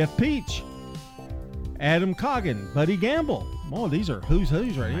 Jeff Peach, Adam Coggin, Buddy Gamble. Oh, these are who's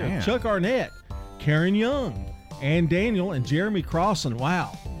right here. Man. Chuck Arnett, Karen Young, Ann Daniel, and Jeremy Crossan.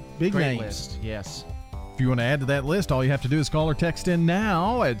 Wow, big Great names. list. Yes. If you want to add to that list, all you have to do is call or text in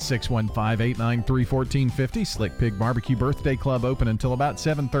now at 615-893-1450. Slick Pig Barbecue Birthday Club open until about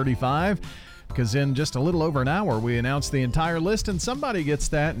 7:35. Because in just a little over an hour, we announce the entire list, and somebody gets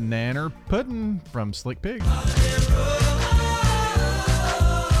that nanner pudding from Slick Pig.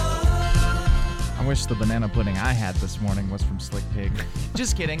 I wish the banana pudding I had this morning was from Slick Pig.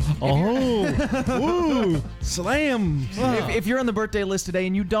 Just kidding. Ooh, slam. If you're on the birthday list today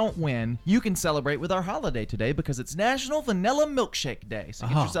and you don't win, you can celebrate with our holiday today because it's National Vanilla Milkshake Day. So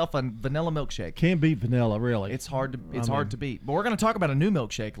get yourself a vanilla milkshake. Can't beat vanilla, really. It's hard to beat. But we're going to talk about a new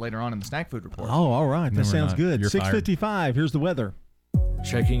milkshake later on in the Snack Food Report. Oh, all right. That No, we're sounds not. good. You're 6:55. Here's the weather.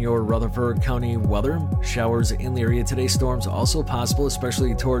 Checking your Rutherford County weather. Showers in the area today. Storms also possible,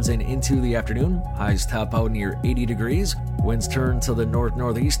 especially towards and into the afternoon. Highs top out near 80 degrees. Winds turn to the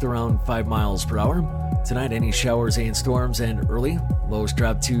north-northeast around 5 miles per hour. Tonight, any showers and storms and early. Lows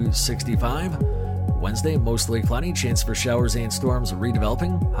drop to 65. Wednesday, mostly cloudy. Chance for showers and storms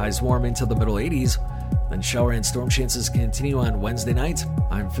redeveloping. Highs warm into the middle 80s. Then shower and storm chances continue on Wednesday night.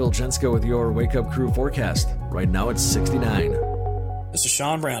 I'm Phil Jensko with your Wake Up Crew forecast. Right now, it's 69. This is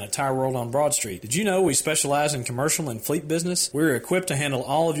Sean Brown at Tire World on Broad Street. Did you know we specialize in commercial and fleet business? We're equipped to handle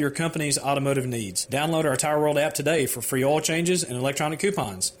all of your company's automotive needs. Download our Tire World app today for free oil changes and electronic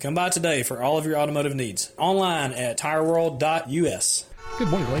coupons. Come by today for all of your automotive needs. Online at tireworld.us. Good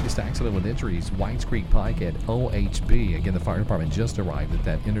morning. The latest accident with injuries. Whites Creek Pike at OHB. Again, the fire department just arrived at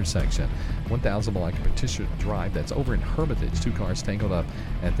that intersection. 1000 block of Petition Drive. That's over in Hermitage. 2 cars tangled up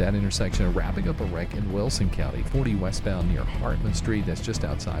at that intersection. Wrapping up a wreck in Wilson County. 40 westbound near Hartman Street. That's just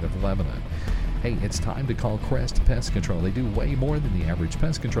outside of Lebanon. Hey, it's time to call Crest Pest Control. They do way more than the average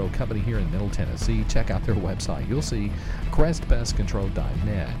pest control company here in Middle Tennessee. Check out their website. You'll see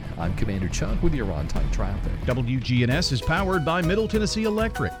crestpestcontrol.net. I'm Commander Chuck with your on-time traffic. WGNS is powered by Middle Tennessee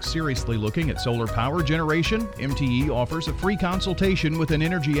Electric. Seriously looking at solar power generation? MTE offers a free consultation with an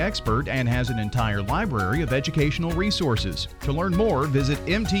energy expert and has an entire library of educational resources. To learn more, visit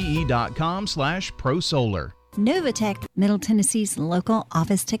mte.com/prosolar. Novatech, Middle Tennessee's local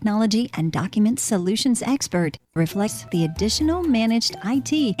office technology and document solutions expert, reflects the additional managed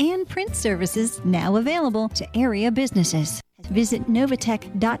IT and print services now available to area businesses. Visit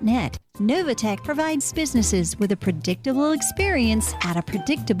Novatech.net. Novatech provides businesses with a predictable experience at a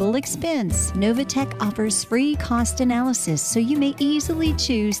predictable expense. Novatech offers free cost analysis so you may easily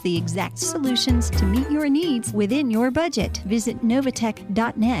choose the exact solutions to meet your needs within your budget. Visit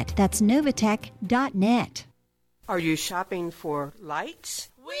Novatech.net. That's Novatech.net. Are you shopping for lights?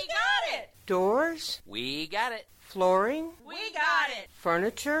 We got it! Doors? We got it! Flooring? We got it!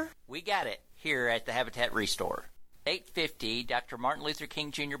 Furniture? We got it here at the Habitat Restore. 850 Dr. Martin Luther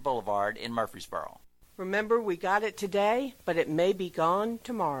King Jr. Boulevard in Murfreesboro. Remember, we got it today, but it may be gone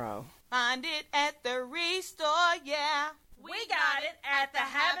tomorrow. Find it at the Restore, yeah. We got it at the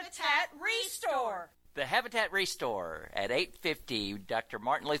Habitat Restore. The Habitat Restore at 850 Dr.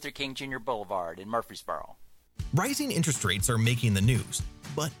 Martin Luther King Jr. Boulevard in Murfreesboro. Rising interest rates are making the news,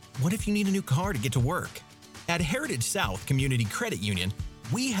 but what if you need a new car to get to work? At Heritage South Community Credit Union,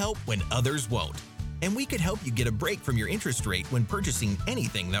 we help when others won't. And we could help you get a break from your interest rate when purchasing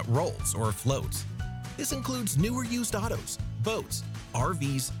anything that rolls or floats. This includes newer used autos, boats,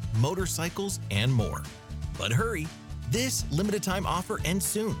 RVs, motorcycles, and more. But hurry, this limited time offer ends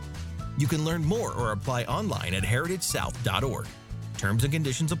soon. You can learn more or apply online at heritagesouth.org. Terms and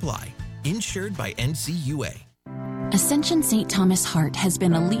conditions apply. Insured by NCUA. Ascension St. Thomas Heart has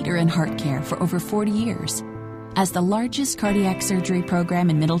been a leader in heart care for over 40 years. As the largest cardiac surgery program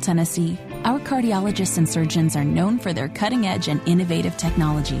in Middle Tennessee, our cardiologists and surgeons are known for their cutting-edge and innovative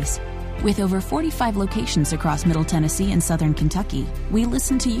technologies. With over 45 locations across Middle Tennessee and Southern Kentucky, we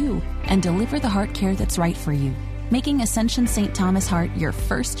listen to you and deliver the heart care that's right for you, making Ascension St. Thomas Heart your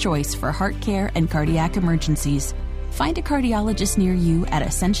first choice for heart care and cardiac emergencies. Find a cardiologist near you at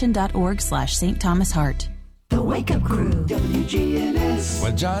ascension.org/St. Thomas Heart. The Wake Up Crew, WGNS.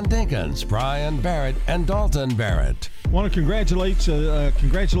 With John Dinkins, Brian Barrett, and Dalton Barrett. Want to congratulate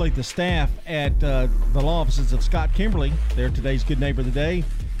the staff at the law offices of Scott Kimberly. They're today's Good Neighbor of the Day,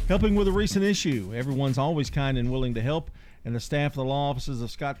 helping with a recent issue. Everyone's always kind and willing to help. And the staff of the law offices of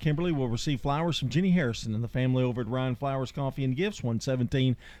Scott Kimberly will receive flowers from Jenny Harrison and the family over at Ryan Flowers Coffee and Gifts,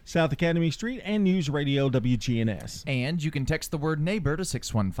 117 South Academy Street, and News Radio WGNS. And you can text the word neighbor to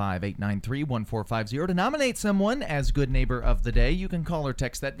 615-893-1450 to nominate someone as Good Neighbor of the Day. You can call or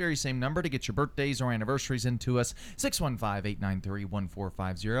text that very same number to get your birthdays or anniversaries into us,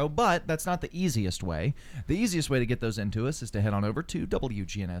 615-893-1450. But that's not the easiest way. The easiest way to get those into us is to head on over to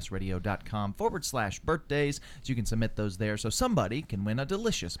WGNSradio.com/birthdays, so you can submit those there. So somebody can win a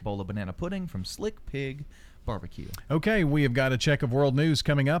delicious bowl of banana pudding from Slick Pig Barbecue. Okay, we have got a check of world news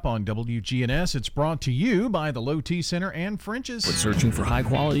coming up on WGNS. It's brought to you by the Low T Center and French's. When searching for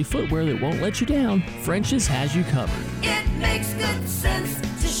high-quality footwear that won't let you down, French's has you covered. It makes good sense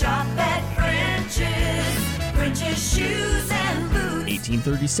to shop at French's. French's shoes and boots.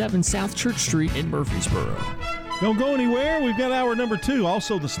 1837 South Church Street in Murfreesboro. Don't go anywhere. We've got hour number 2.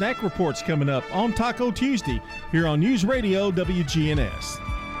 Also, the snack reports coming up on Taco Tuesday here on News Radio WGNS.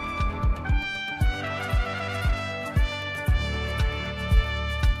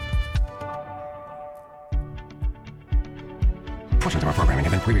 Portions of our programming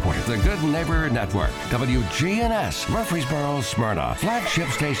have been pre-recorded. The Good Neighbor Network, WGNS, Murfreesboro, Smyrna, flagship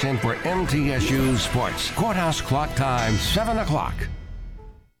station for MTSU Sports. Courthouse clock time, 7 o'clock.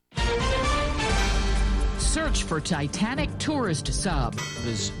 Search for Titanic tourist sub. It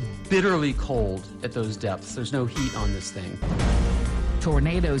is bitterly cold at those depths. There's no heat on this thing.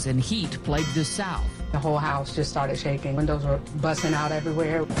 Tornadoes and heat plagued the South. The whole house just started shaking. Windows were busting out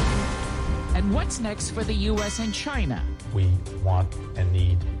everywhere. And what's next for the U.S. and China? We want and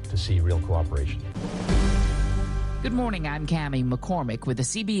need to see real cooperation. Good morning, I'm Cammie McCormick with the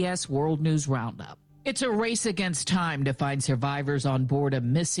CBS World News Roundup. It's a race against time to find survivors on board a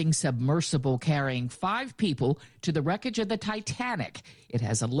missing submersible carrying 5 people to the wreckage of the Titanic. It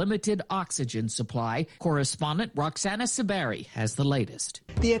has a limited oxygen supply. Correspondent Roxana Saberi has the latest.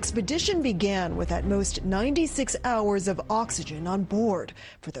 The expedition began with at most 96 hours of oxygen on board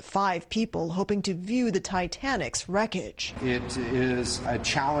for the 5 people hoping to view the Titanic's wreckage. It is a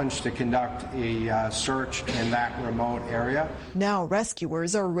challenge to conduct a search in that remote area. Now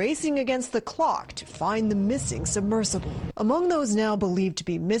rescuers are racing against the clock to find the missing submersible. Among those now believed to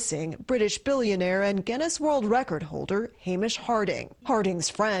be missing, British billionaire and Guinness World Record holder Hamish Harding. Harding's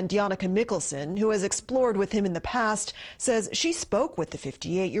friend Jannica Mikkelsen, who has explored with him in the past, says she spoke with the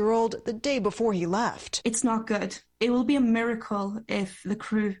 58-year-old the day before he left. It's not good. It will be a miracle if the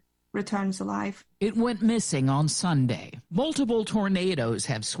crew returns alive. It went missing on Sunday. Multiple tornadoes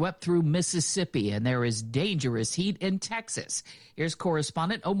have swept through Mississippi, and there is dangerous heat in Texas. Here's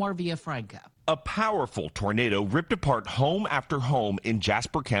correspondent Omar Villafranca. A powerful tornado ripped apart home after home in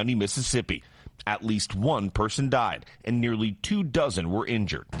Jasper County, Mississippi. At least 1 person died and nearly 24 were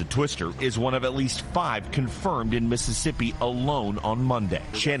injured. The twister is one of at least 5 confirmed in Mississippi alone on Monday.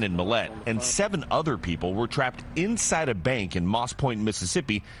 Shannon Millett and 7 other people were trapped inside a bank in Moss Point,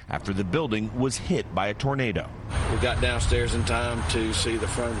 Mississippi after the building was hit by a tornado. We got downstairs in time to see the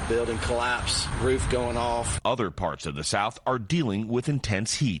front of the building collapse, roof going off. Other parts of the South are dealing with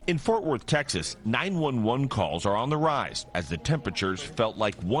intense heat. In Fort Worth, Texas, 911 calls are on the rise as the temperatures felt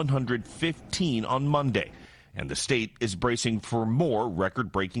like 115 on Monday, and the state is bracing for more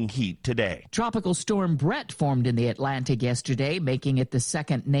record-breaking heat today. Tropical storm Brett formed in the Atlantic yesterday, making it the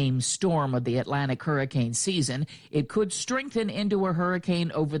second named storm of the Atlantic hurricane season. It could strengthen into a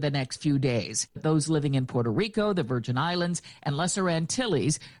hurricane over the next few days. Those living in Puerto Rico, the Virgin Islands, and Lesser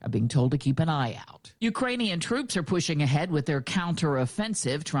Antilles are being told to keep an eye out. Ukrainian troops are pushing ahead with their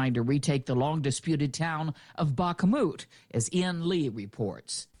counteroffensive, trying to retake the long-disputed town of Bakhmut, as Ian Lee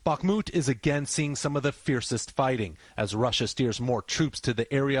reports. Bakhmut is again seeing some of the fiercest fighting as Russia steers more troops to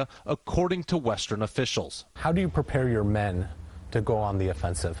the area, according to Western officials. How do you prepare your men to go on the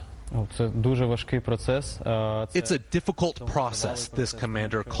offensive? It's a difficult process, this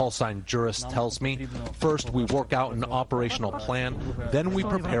commander, callsign Juris, tells me. First, we work out an operational plan, then we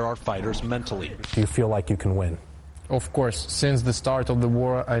prepare our fighters mentally. Do you feel like you can win? Of course. Since the start of the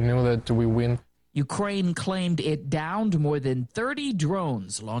war, I knew that we win. Ukraine claimed it downed more than 30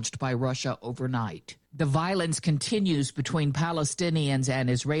 drones launched by Russia overnight. The violence continues between Palestinians and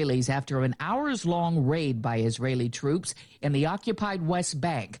Israelis after an hours-long raid by Israeli troops in the occupied West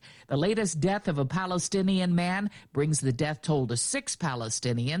Bank. The latest death of a Palestinian man brings the death toll to 6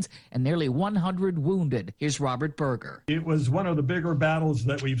 Palestinians and nearly 100 wounded. Here's Robert Berger. It was one of the bigger battles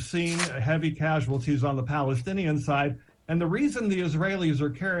that we've seen, heavy casualties on the Palestinian side. And the reason the Israelis are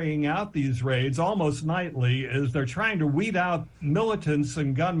carrying out these raids almost nightly is they're trying to weed out militants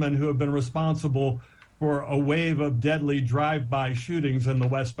and gunmen who have been responsible for a wave of deadly drive-by shootings in the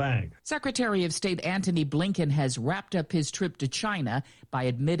West Bank. Secretary of State Antony Blinken has wrapped up his trip to China by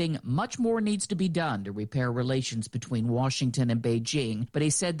admitting much more needs to be done to repair relations between Washington and Beijing, but he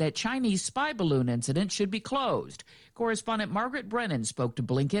said that Chinese spy balloon incident should be closed. Correspondent Margaret Brennan spoke to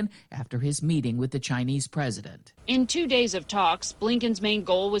Blinken after his meeting with the Chinese president. In 2 days of talks, Blinken's main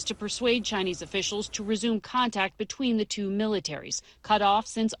goal was to persuade Chinese officials to resume contact between the two militaries, cut off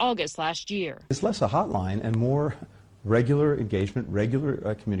since August last year. It's less a hotline and more regular engagement,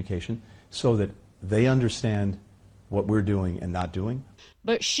 regular communication, so that they understand what we're doing and not doing.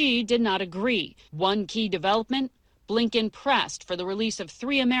 But Xi did not agree. One key development, Blinken pressed for the release of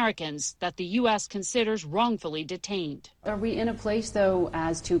 3 Americans that the U.S. considers wrongfully detained. Are we in a place, though,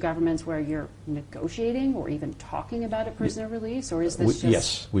 as two governments where you're negotiating or even talking about a prisoner release, or is this just...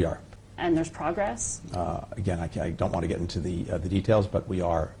 Yes, we are. And there's progress? Again, I don't want to get into the details, but we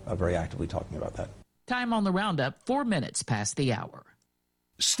are very actively talking about that. Time on the roundup, 4 minutes past the hour.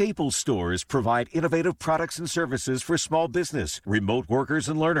 Staples stores provide innovative products and services for small business, remote workers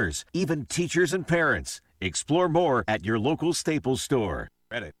and learners, even teachers and parents. Explore more at your local Staples store.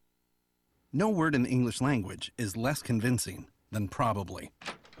 Reddit. No word in the English language is less convincing than probably.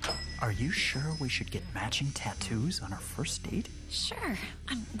 Are you sure we should get matching tattoos on our first date? Sure.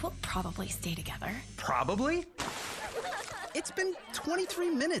 We'll probably stay together. Probably? It's been 23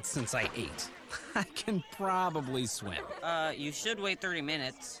 minutes since I ate. I can probably swim. You should wait 30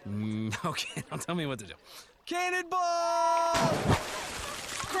 minutes. Okay, now tell me what to do. Cannonball!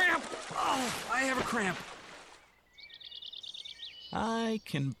 Cramp! Oh, I have a cramp. I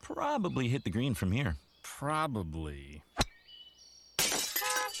can probably hit the green from here. Probably.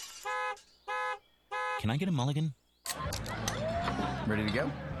 Can I get a mulligan? Ready to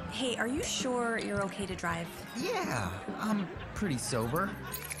go? Hey, are you sure you're okay to drive? Yeah, I'm pretty sober.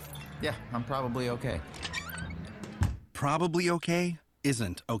 Yeah, I'm probably okay. Probably okay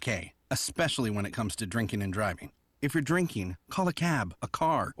isn't okay, especially when it comes to drinking and driving. If you're drinking, call a cab, a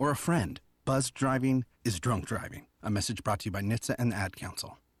car, or a friend. Buzzed driving is drunk driving. A message brought to you by NHTSA and the Ad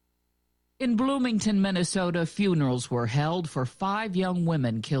Council. In Bloomington, Minnesota, funerals were held for 5 young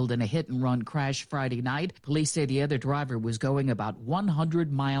women killed in a hit-and-run crash Friday night. Police say the other driver was going about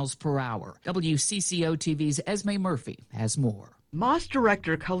 100 miles per hour. WCCO TV's Esme Murphy has more. Mosque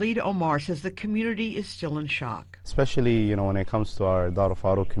director Khalid Omar says the community is still in shock. Especially, when it comes to our Dar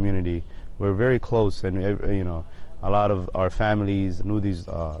al-Farouk community, we're very close, and, a lot of our families knew these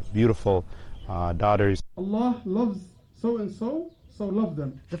beautiful daughters. Allah loves so-and-so, so love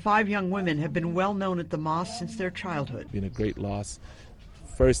them. The 5 young women have been well known at the mosque since their childhood. It's been a great loss,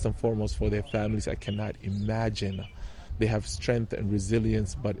 first and foremost for their families. I cannot imagine. They have strength and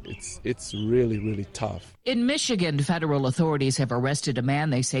resilience, but it's really, really tough. In Michigan, federal authorities have arrested a man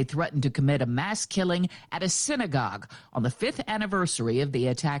they say threatened to commit a mass killing at a synagogue on the 5th anniversary of the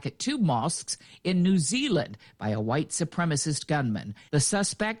attack at 2 mosques in New Zealand by a white supremacist gunman. The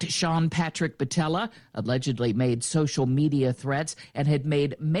suspect, Sean Patrick Batella, allegedly made social media threats and had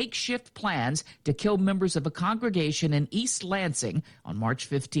made makeshift plans to kill members of a congregation in East Lansing on March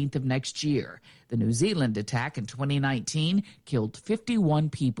 15th of next year. The New Zealand attack in 2019 killed 51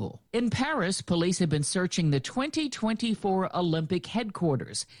 people. In Paris, police have been searching the 2024 Olympic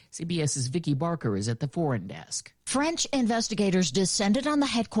headquarters. CBS's Vicki Barker is at the foreign desk. French investigators descended on the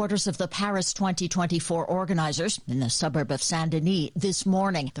headquarters of the Paris 2024 organizers in the suburb of Saint-Denis this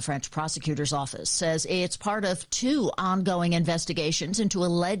morning. The French prosecutor's office says it's part of 2 ongoing investigations into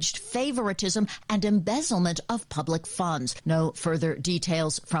alleged favoritism and embezzlement of public funds. No further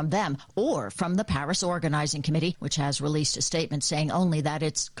details from them or from the Paris Organizing Committee, which has released a statement saying only that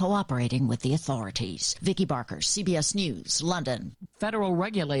it's cooperating with the authorities. Vicki Barker, CBS News, London. Federal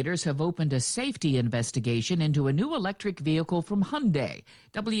regulators have opened a safety investigation into a new electric vehicle from Hyundai.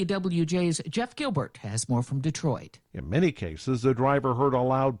 WWJ's Jeff Gilbert has more from Detroit. In many cases, the driver heard a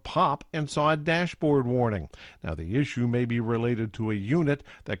loud pop and saw a dashboard warning. Now, the issue may be related to a unit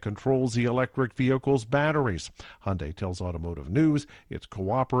that controls the electric vehicle's batteries. Hyundai tells Automotive News it's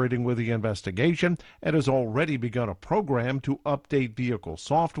cooperating with the investigation and has already begun a program to update vehicle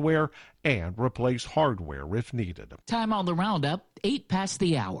software and replace hardware if needed. Time on the roundup, 8 past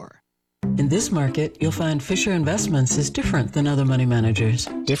the hour. In this market, you'll find Fisher Investments is different than other money managers.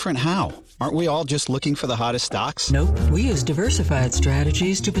 Different how? Aren't we all just looking for the hottest stocks? Nope. We use diversified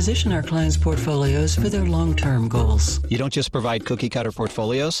strategies to position our clients' portfolios for their long-term goals. You don't just provide cookie-cutter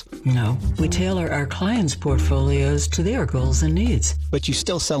portfolios? No. We tailor our clients' portfolios to their goals and needs. But you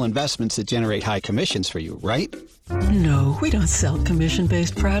still sell investments that generate high commissions for you, right? No, we don't sell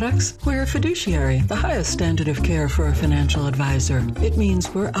commission-based products. We're a fiduciary, the highest standard of care for a financial advisor. It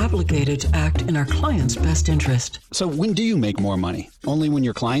means we're obligated to act in our client's best interest. So when do you make more money? Only when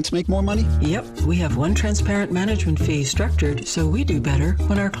your clients make more money? Yep, we have one transparent management fee structured so we do better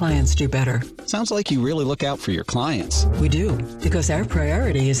when our clients do better. Sounds like you really look out for your clients. We do, because our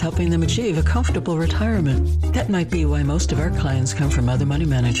priority is helping them achieve a comfortable retirement. That might be why most of our clients come from other money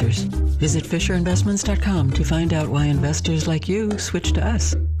managers. Visit FisherInvestments.com to find out why investors like you switch to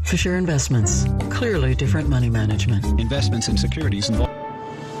us. Fisher Investments, clearly different money management. Investments in securities involved.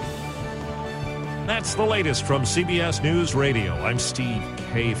 That's the latest from CBS News Radio. I'm Steve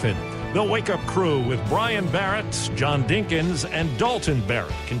Kathan. The Wake Up Crew with Brian Barrett, John Dinkins, and Dalton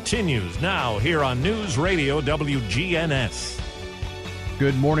Barrett continues now here on News Radio WGNS.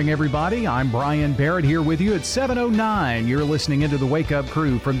 Good morning, everybody. I'm Brian Barrett here with you at 7:09. You're listening into the Wake Up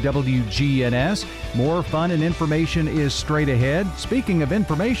Crew from WGNS. More fun and information is straight ahead. Speaking of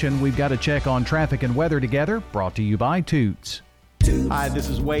information, we've got a check on traffic and weather together, brought to you by Toots. Hi, this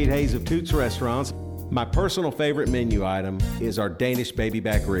is Wade Hayes of Toots Restaurants. My personal favorite menu item is our Danish baby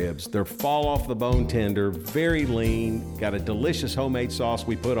back ribs. They're fall off the bone tender, very lean, got a delicious homemade sauce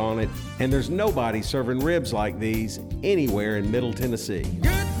we put on it, and there's nobody serving ribs like these anywhere in Middle Tennessee.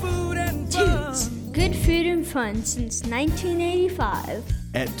 Good food and fun. Toots. Good food and fun since 1985.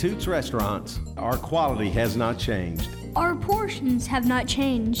 At Toots Restaurants, our quality has not changed. Our portions have not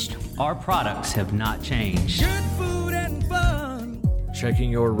changed. Our products have not changed. Good food and fun.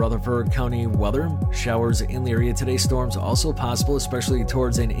 Checking your Rutherford County weather. Showers in the area today. Storms also possible, especially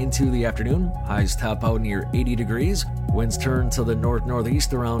towards and into the afternoon. Highs top out near 80 degrees. Winds turn to the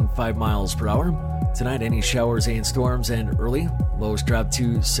north-northeast around 5 miles per hour. Tonight, any showers and storms and early. Lows drop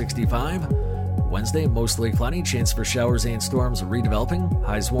to 65. Wednesday, mostly cloudy. Chance for showers and storms redeveloping.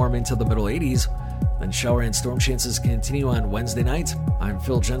 Highs warm into the middle 80s. Then shower and storm chances continue on Wednesday night. I'm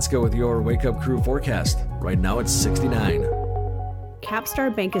Phil Jensko with your Wake Up Crew forecast. Right now it's 69.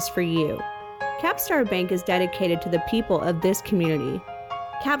 Capstar Bank is for you. Capstar Bank is dedicated to the people of this community.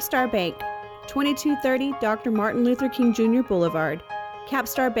 Capstar Bank, 2230 Dr. Martin Luther King Jr. Boulevard,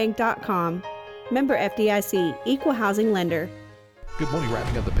 capstarbank.com. Member FDIC, Equal Housing Lender. Good morning.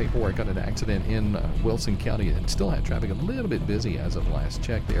 Wrapping up the paperwork on an accident in Wilson County, and still had traffic a little bit busy as of last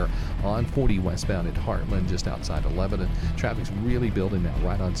check there on 40 westbound at Heartland, just outside of Lebanon. Traffic's really building now,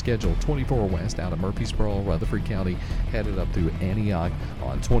 right on schedule. 24 west out of Murfreesboro, Rutherford County, headed up through Antioch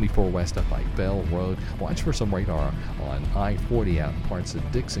on 24 west up by Bell Road. Watch for some radar on I-40 out in parts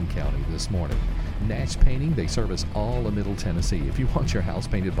of Dixon County this morning. Nash Painting, they service all of Middle Tennessee. If you want your house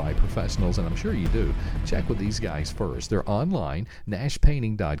painted by professionals, and I'm sure you do, check with these guys first. They're online,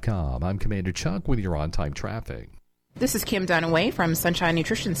 nashpainting.com. I'm Commander Chuck with your on-time traffic. This is Kim Dunaway from Sunshine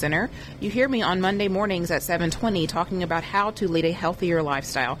Nutrition Center. You hear me on Monday mornings at 7:20 talking about how to lead a healthier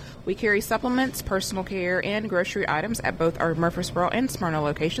lifestyle. We carry supplements, personal care, and grocery items at both our Murfreesboro and Smyrna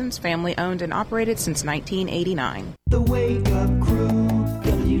locations, family owned and operated since 1989. The Wake Up Crew,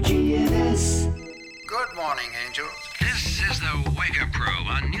 WGNS. Good morning, angels. This is the Wake Up Crew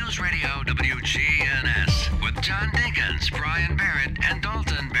on News Radio WGNS with John Dinkins, Brian Barrett, and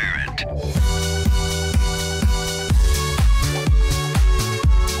Dalton Barrett.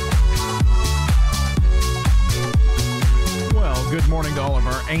 Well, good morning to all of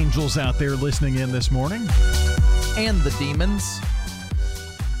our angels out there listening in this morning. And the demons.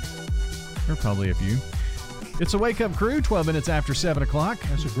 There are probably a few. It's a Wake Up Crew, 12 minutes after 7 o'clock.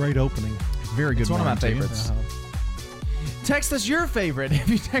 That's a great opening. Very good It's one of my morning to you. favorites. Text us your favorite. If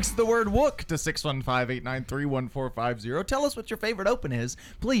you text the word WOOK to 615-893-1450, tell us what your favorite open is,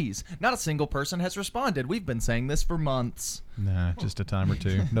 please. Not a single person has responded. We've been saying this for months. Nah, just a time or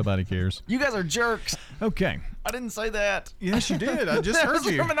two. Nobody cares. You guys are jerks. Okay. I didn't say that. Yes, you did. I just That heard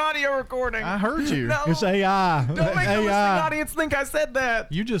was you. from an audio recording. I heard you. No. It's AI. Don't make the listening audience think I said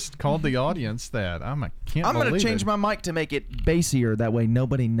that. You just called the audience that. I can't I'm believe going to change it. my mic to make it bassier. That way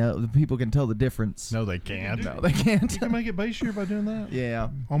nobody knows. People can tell the difference. No, they can't. No, they can't. You can make it bassier by doing that? Yeah.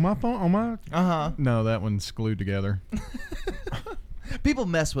 On my phone? On my... Uh-huh. No, that one's glued together. People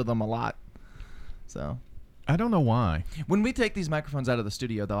mess with them a lot. So... I don't know why. When we take these microphones out of the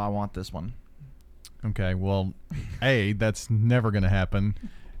studio, though, I want this one. Okay, well, A, that's never going to happen,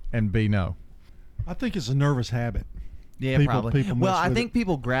 and B, no. I think it's a nervous habit. Yeah, probably. People Well, mess I with think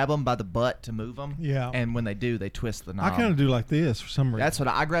people grab them by the butt to move them. Yeah. And when they do, they twist the knob. I kind of do like this for some reason. That's what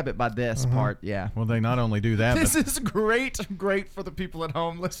I grab it by this part, yeah. Well, they not only do that, This but is great for the people at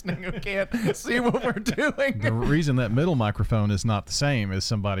home listening who can't see what we're doing. the reason that middle microphone is not the same is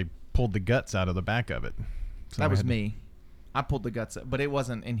somebody pulled the guts out of the back of it. So That was I had to- me. I pulled the guts out, but it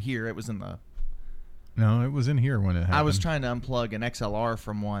wasn't in here. It was in the... No, it was in here when it happened. I was trying to unplug an XLR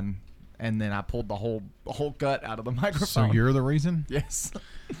from one, and then I pulled the whole gut out of the microphone. So you're the reason? Yes.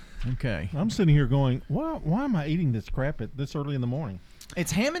 Okay. I'm sitting here going, why am I eating this crap at this early in the morning?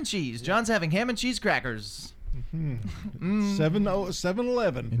 It's ham and cheese. John's having ham and cheese crackers.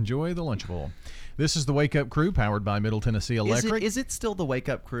 7-Eleven. Enjoy the lunch bowl. This is the Wake Up Crew, powered by Middle Tennessee Electric. Is it still the Wake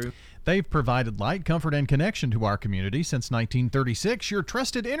Up Crew? They've provided light, comfort, and connection to our community since 1936. Your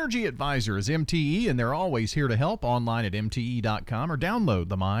trusted energy advisor is MTE, and they're always here to help. Online at MTE.com or download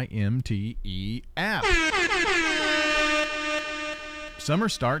the MyMTE app. Summer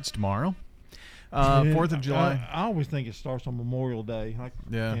starts tomorrow. 4th of July. I always think it starts on Memorial Day.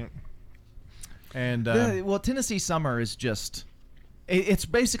 Yeah. And Well, Tennessee summer is just... It's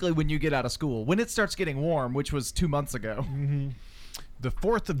basically when you get out of school. When it starts getting warm, which was 2 months ago. Mm-hmm. The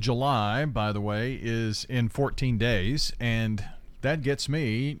 4th of July, by the way, is in 14 days, and that gets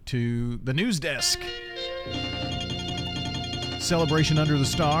me to the news desk. Celebration Under the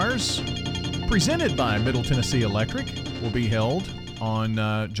Stars, presented by Middle Tennessee Electric, will be held on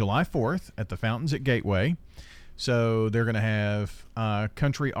July 4th at the Fountains at Gateway. So they're going to have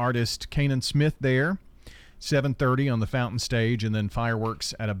country artist Kanan Smith there, 7:30 on the fountain stage, and then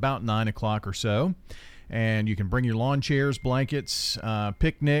fireworks at about 9 o'clock or so. And you can bring your lawn chairs, blankets,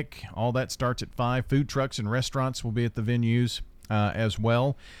 picnic. All that starts at 5. Food trucks and restaurants will be at the venues as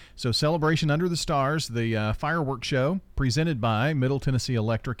well. So Celebration Under the Stars, the fireworks show presented by Middle Tennessee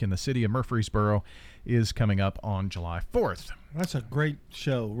Electric in the city of Murfreesboro, is coming up on July 4th. That's a great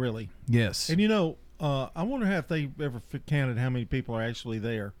show, really. Yes. And, you know, I wonder if they ever counted how many people are actually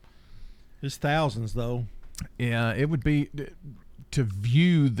there. It's thousands, though. Yeah, it would be... To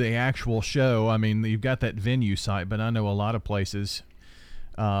view the actual show, I mean, you've got that venue site, but I know a lot of places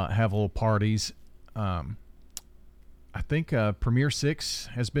have little parties. I think Premier 6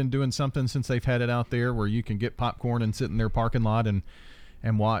 has been doing something since they've had it out there where you can get popcorn and sit in their parking lot and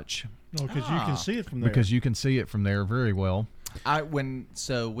and watch. No, because you can see it from there. Because you can see it from there very well. When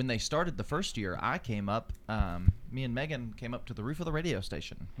they started the first year, I came up. Me and Megan came up to the roof of the radio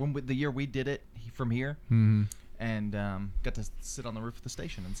station the year we did it from here, and got to sit on the roof of the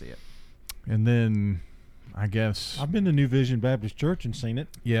station and see it. And then, I guess I've been to New Vision Baptist Church and seen it.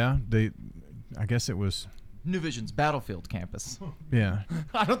 Yeah, I guess it was New Vision's Battlefield campus. Yeah,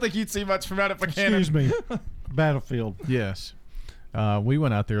 I don't think you'd see much from out at Buchanan. Excuse me, Battlefield. Yes, we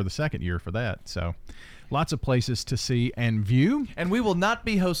went out there the second year for that. So. Lots of places to see and view. And we will not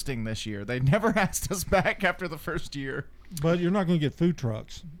be hosting this year. They never asked us back after the first year. But you're not going to get food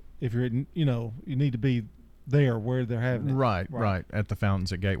trucks if you're, you need to be there where they're having it. Right. At the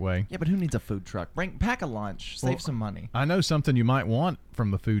fountains at Gateway. Yeah, but who needs a food truck? Pack a lunch. Save some money. I know something you might want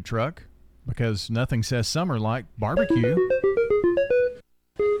from the food truck because nothing says summer like barbecue.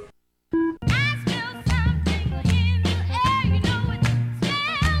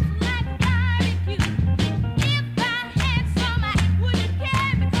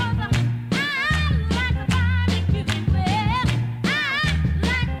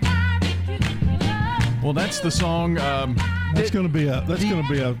 Well, that's the song. That's going to be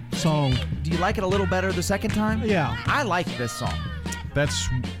a song. Do you like it a little better the second time? Yeah, I like this song. That's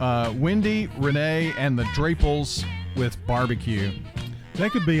Wendy, Renee, and the Drapels with Barbecue.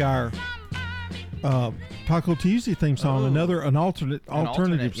 That could be our Taco Tuesday theme song. An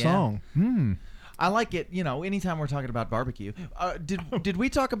alternative song. I like it. Anytime we're talking about barbecue. Did we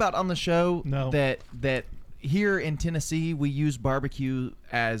talk about on the show that here in Tennessee, we use barbecue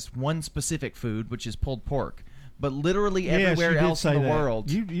as one specific food, which is pulled pork. But literally everywhere else in the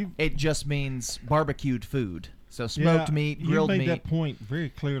world, it just means barbecued food. So smoked meat, grilled meat. You made that point very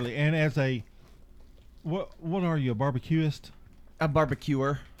clearly. And as what are you, a barbecuist? A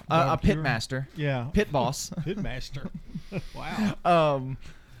barbecuer. A pit master. Yeah. Pit boss. Pit master. Wow.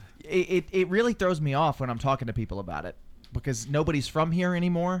 It really throws me off when I'm talking to people about it because nobody's from here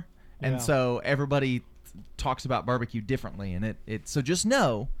anymore. And so everybody talks about barbecue differently, and so just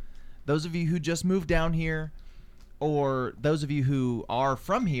know, those of you who just moved down here, or those of you who are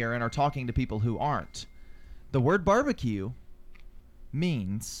from here and are talking to people who aren't, the word barbecue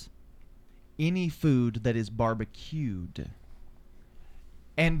means any food that is barbecued.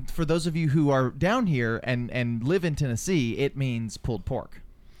 And for those of you who are down here and live in Tennessee, it means pulled pork.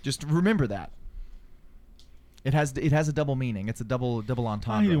 Just remember that. It has a double meaning. It's a double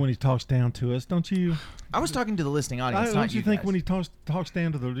entendre. I hate it when he talks down to us, don't you? I was talking to the listening audience. Don't you think guys. When he talks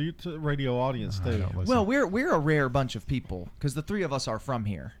down to the radio audience too? Well, we're a rare bunch of people because the three of us are from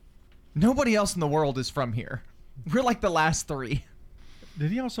here. Nobody else in the world is from here. We're like the last three. Did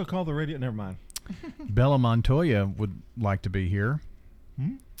he also call the radio? Never mind. Bella Montoya would like to be here.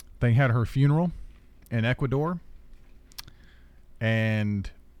 They had her funeral in Ecuador, and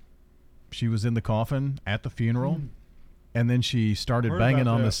she was in the coffin at the funeral, and then she started banging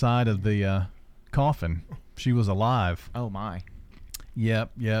on the side of the coffin. She was alive. Oh, my.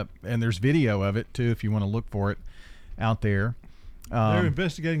 Yep. And there's video of it, too, if you want to look for it out there. They're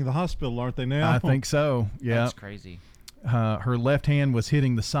investigating the hospital, aren't they, now? I think so, yeah. That's crazy. Her left hand was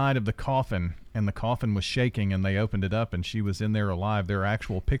hitting the side of the coffin, and the coffin was shaking, and they opened it up, and she was in there alive. There are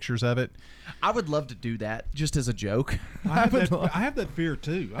actual pictures of it. I would love to do that, just as a joke. I have that fear,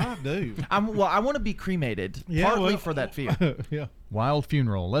 too. I do. I want to be cremated, partly for that fear. Yeah. Wild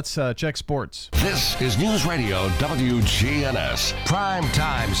funeral. Let's check sports. This is News Radio WGNS, Prime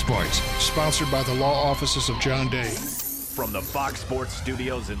Time Sports. Sponsored by the law offices of John Day. From the Fox Sports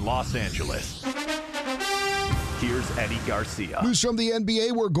Studios in Los Angeles, here's Eddie Garcia. News from the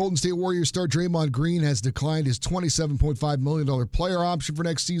NBA, where Golden State Warriors star Draymond Green has declined his $27.5 million player option for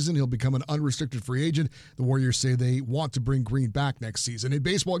next season. He'll become an unrestricted free agent. The Warriors say they want to bring Green back next season. In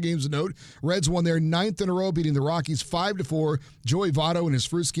baseball games of note, Reds won their 9th in a row, beating the Rockies 5-4. Joey Votto, in his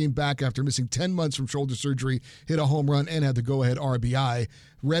first game back after missing 10 months from shoulder surgery, hit a home run and had the go-ahead RBI.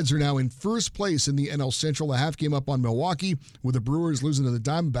 Reds are now in first place in the NL Central, a half game up on Milwaukee, with the Brewers losing to the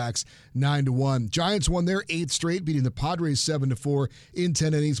Diamondbacks 9-1. Giants won their 8th straight, beating the Padres 7-4 in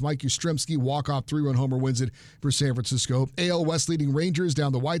 10 innings. Mike Yastrzemski walk-off 3-run homer wins it for San Francisco. AL West leading Rangers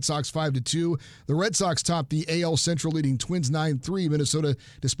down the White Sox 5-2. The Red Sox topped the AL Central, leading Twins 9-3. Minnesota,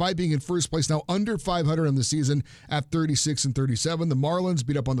 despite being in first place, now under 500 on the season at 36-37. The Marlins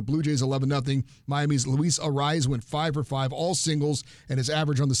beat up on the Blue Jays 11-0. Miami's Luis Arraez went 5 for 5, all singles, and his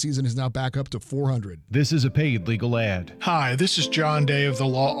average on the season is now back up to 400. This is a paid legal ad. Hi, this is John Day of the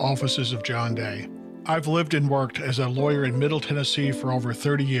law offices of John Day. I've lived and worked as a lawyer in Middle Tennessee for over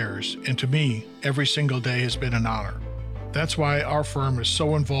 30 years, and to me, every single day has been an honor. That's why our firm is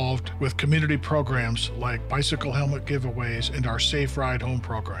so involved with community programs like bicycle helmet giveaways and our Safe Ride Home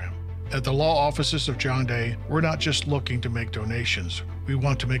program. At the law offices of John Day, we're not just looking to make donations. We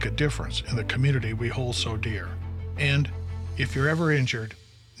want to make a difference in the community we hold so dear. And if you're ever injured,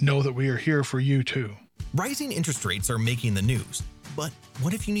 know that we are here for you too. Rising interest rates are making the news, but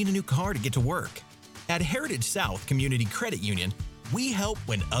what if you need a new car to get to work? At Heritage South Community Credit Union, we help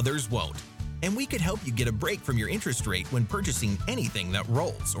when others won't. And we could help you get a break from your interest rate when purchasing anything that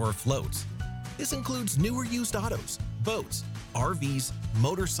rolls or floats. This includes newer used autos, boats, RVs,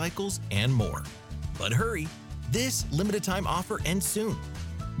 motorcycles, and more. But hurry, this limited time offer ends soon.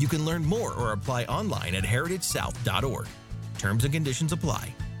 You can learn more or apply online at heritagesouth.org. Terms and conditions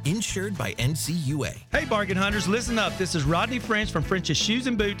apply. Insured by NCUA. Hey, bargain hunters, listen up. This is Rodney French from French's Shoes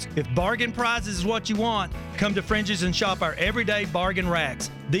and Boots. If bargain prizes is what you want, come to French's and shop our everyday bargain racks.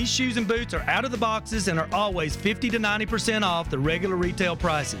 These shoes and boots are out of the boxes and are always 50 to 90% off the regular retail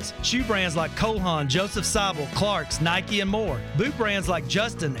prices. Shoe brands like Cole Haan, Joseph Seibel, Clarks, Nike, and more. Boot brands like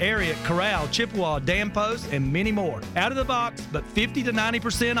Justin, Ariat, Corral, Chippewa, Dan Post, and many more. Out of the box, but 50 to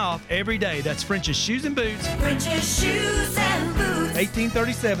 90% off every day. That's French's Shoes and Boots. French's Shoes and Boots.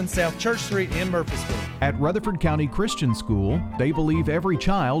 1837 South Church Street in Murfreesboro. At Rutherford County Christian School, they believe every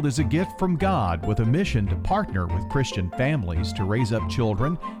child is a gift from God with a mission to partner with Christian families to raise up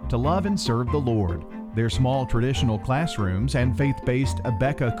children to love and serve the Lord. Their small traditional classrooms and faith-based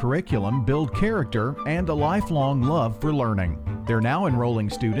Abeka curriculum build character and a lifelong love for learning. They're now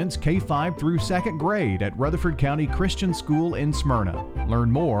enrolling students K-5 through 2nd grade at Rutherford County Christian School in Smyrna. Learn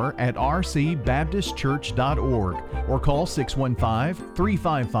more at rcbaptistchurch.org or call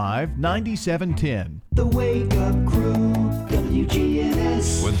 615-355-9710. The Wake Up Crew,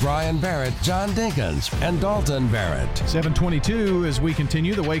 WGNS. With Brian Barrett, John Dinkins, and Dalton Barrett. 7:22 as we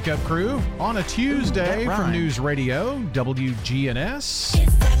continue the Wake Up Crew on a Tuesday from News Radio, WGNS.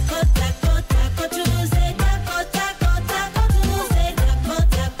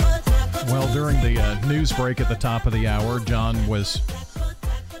 Well, during the news break at the top of the hour, John was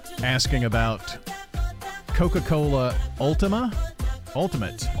asking about Coca-Cola Ultimate.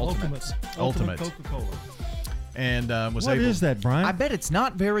 Coca-Cola. And was What able. is that, Brian? I bet it's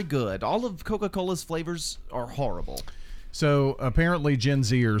not very good. All of Coca-Cola's flavors are horrible. So apparently Gen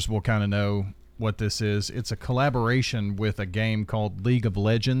Zers will kind of know what this is. It's a collaboration with a game called League of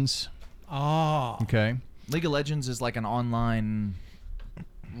Legends. Ah. Okay. League of Legends is like an online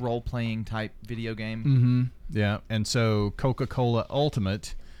role-playing type video game. Mm-hmm. Yeah. And so Coca-Cola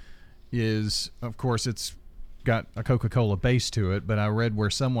Ultimate is, of course, it's got a Coca-Cola base to it, but I read where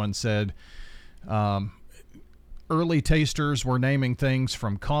someone said early tasters were naming things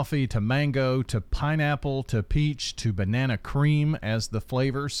from coffee to mango to pineapple to peach to banana cream as the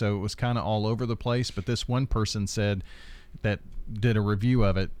flavor, so it was kind of all over the place. But this one person said that did a review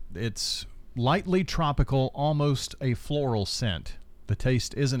of it, it's lightly tropical, almost a floral scent. The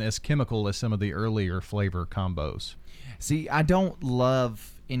taste isn't as chemical as some of the earlier flavor combos. See, I don't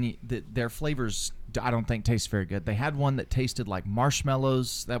love their flavors. I don't think taste very good. They had one that tasted like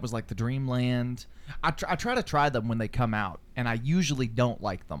marshmallows. That was like the Dreamland. I try to try them when they come out, and I usually don't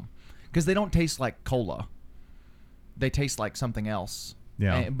like them because they don't taste like cola. They taste like something else.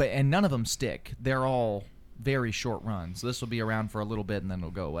 Yeah. And none of them stick. They're all very short runs. So this will be around for a little bit, and then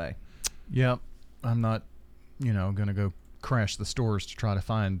it'll go away. Yep. I'm not, going to go crash the stores to try to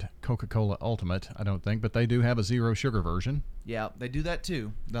find Coca-Cola Ultimate, I don't think, but they do have a zero sugar version. Yeah, they do that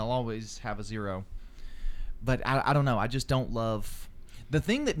too. They'll always have a zero. But I don't know. I just don't love... The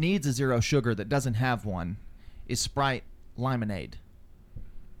thing that needs a zero sugar that doesn't have one is Sprite Limonade,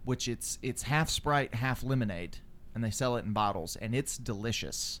 which it's half Sprite, half lemonade, and they sell it in bottles, and it's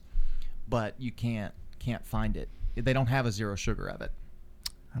delicious. But you can't find it. They don't have a zero sugar of it.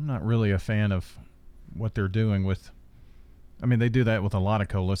 I'm not really a fan of what they're doing with... I mean, they do that with a lot of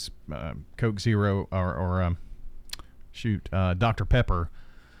colas. Coke Zero or Dr. Pepper.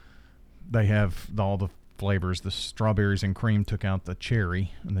 They have all the flavors. The strawberries and cream took out the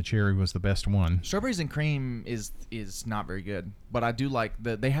cherry, and the cherry was the best one. Strawberries and cream is not very good, but I do like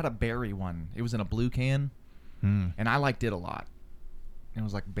they had a berry one. It was in a blue can, and I liked it a lot. It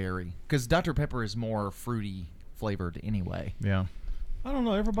was like berry, because Dr. Pepper is more fruity flavored anyway. Yeah. I don't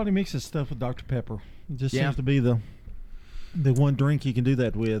know. Everybody mixes stuff with Dr. Pepper. It just seems to be the one drink you can do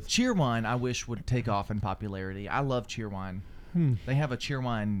that with. Cheerwine, I wish, would take off in popularity. I love Cheerwine. They have a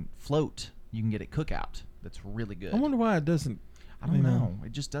Cheerwine float you can get at Cookout that's really good. I wonder why it doesn't. I don't know.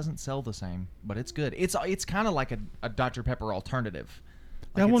 It just doesn't sell the same, but it's good. It's kind of like a Dr. Pepper alternative.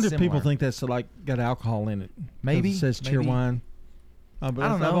 I wonder if people think that's like got alcohol in it. Maybe it says Cheerwine. I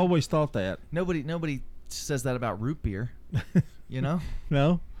don't know. I've always thought that. Nobody says that about root beer. You know?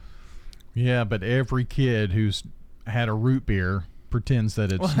 No. Yeah, but every kid who's had a root beer pretends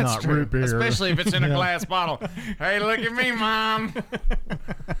that it's not true. root beer. Especially if it's in a Yeah. glass bottle. Hey, look at me, Mom.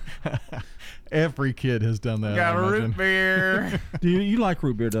 Every kid has done that. Got I a imagine. root beer. Do you like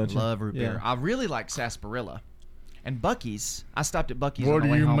root beer, don't you? Love root beer. I really like sarsaparilla. And Buc-ee's. I stopped at Buc-ee's What on the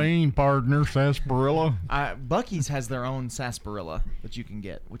do way you home. mean, partner? Sarsaparilla? Buc-ee's has their own sarsaparilla that you can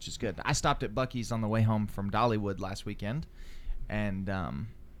get, which is good. I stopped at Buc-ee's on the way home from Dollywood last weekend, and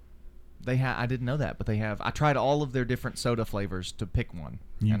I didn't know that, but they have. I tried all of their different soda flavors to pick one,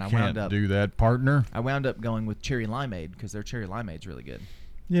 You and I can't wound up do that, partner. I wound up going with cherry limeade because their cherry limeade's really good.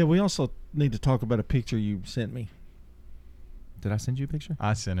 Yeah, we also need to talk about a picture you sent me. Did I send you a picture?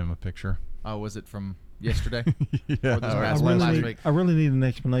 I sent him a picture. Oh, was it from yesterday? Yeah, Or this I past really last need- week? I really need an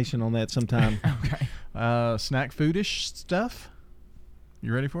explanation on that sometime. Okay. Snack foodish stuff.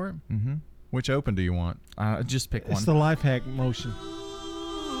 You ready for it? Mm-hmm. Which open do you want? Just pick It's one. the life hack motion.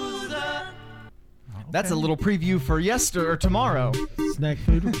 That's a little preview for tomorrow. Snack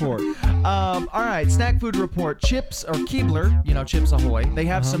food report. All right, snack food report. Chips or Keebler, Chips Ahoy. They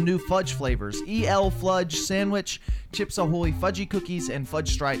have some new fudge flavors. EL Fudge Sandwich, Chips Ahoy Fudgy Cookies, and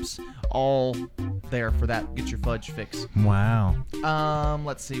Fudge Stripes. All there for that. Get your fudge fix. Wow.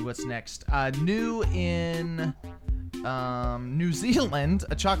 Let's see what's next. New in New Zealand,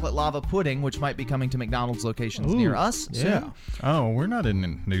 a chocolate lava pudding, which might be coming to McDonald's locations near us soon. Oh, we're not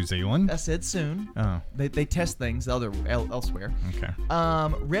in New Zealand. I said soon. Oh. They test things elsewhere. Okay.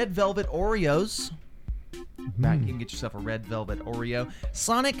 Red Velvet Oreos. Now you can get yourself a Red Velvet Oreo.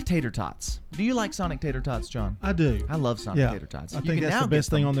 Sonic Tater Tots. Do you like Sonic Tater Tots, John? I do. I love Sonic Tater Tots. I You think can that's now the best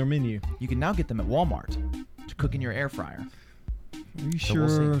get thing them. on their menu. You can now get them at Walmart to cook in your air fryer. Are you So we'll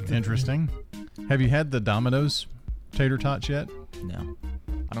sure? see. Interesting. Have you had the Domino's tater tots yet? No.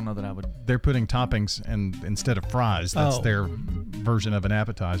 I don't know that I would. They're putting toppings and instead of fries. That's their version of an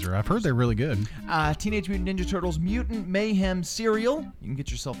appetizer. I've heard they're really good. Teenage Mutant Ninja Turtles Mutant Mayhem cereal. You can get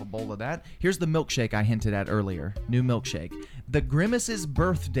yourself a bowl of that. Here's the milkshake I hinted at earlier. New milkshake. The Grimace's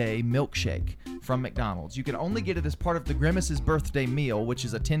Birthday Milkshake from McDonald's. You can only get it as part of the Grimace's Birthday Meal, which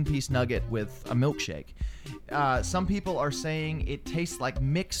is a 10-piece nugget with a milkshake. Some people are saying it tastes like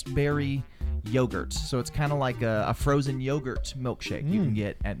mixed berry yogurt. So it's kind of like a frozen yogurt milkshake you can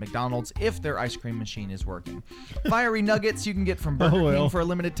get at McDonald's if their ice cream machine is working. Fiery nuggets you can get from Burger King for a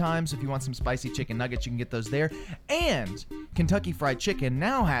limited time. So if you want some spicy chicken nuggets, you can get those there. And Kentucky Fried Chicken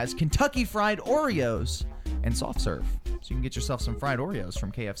now has Kentucky Fried Oreos and soft serve. So you can get yourself some fried Oreos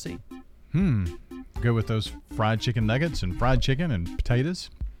from KFC. Go with those fried chicken nuggets and fried chicken and potatoes.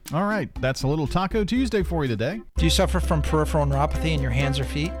 All right, that's a little Taco Tuesday for you today. Do you suffer from peripheral neuropathy in your hands or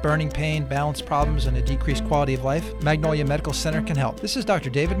feet, burning pain, balance problems, and a decreased quality of life? Magnolia Medical Center can help. This is Dr.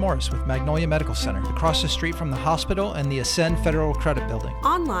 David Morris with Magnolia Medical Center, across the street from the hospital and the Ascend Federal Credit Building.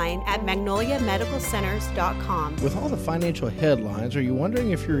 Online at magnoliamedicalcenters.com. With all the financial headlines, are you wondering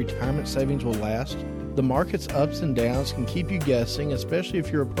if your retirement savings will last? The market's ups and downs can keep you guessing, especially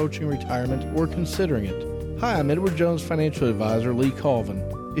if you're approaching retirement or considering it. Hi, I'm Edward Jones Financial Advisor Lee Colvin.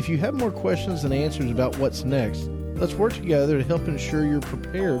 If you have more questions than answers about what's next, let's work together to help ensure you're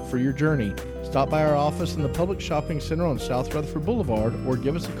prepared for your journey. Stop by our office in the Public Shopping Center on South Rutherford Boulevard or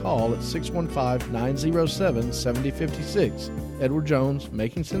give us a call at 615-907-7056. Edward Jones,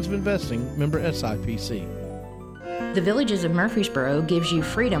 Making Sense of Investing, member SIPC. The Villages of Murfreesboro gives you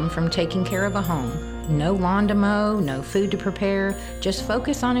freedom from taking care of a home. No lawn to mow, no food to prepare, just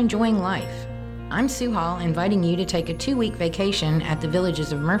focus on enjoying life. I'm Sue Hall, inviting you to take a 2-week vacation at the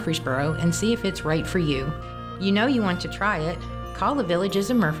Villages of Murfreesboro and see if it's right for you. You know you want to try it. Call the Villages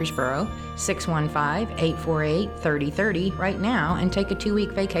of Murfreesboro, 615-848-3030 right now and take a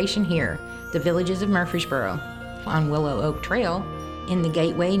 2-week vacation here. The Villages of Murfreesboro, on Willow Oak Trail, in the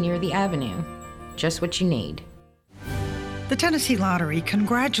gateway near the avenue. Just what you need. The Tennessee Lottery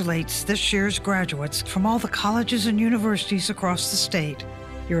congratulates this year's graduates from all the colleges and universities across the state.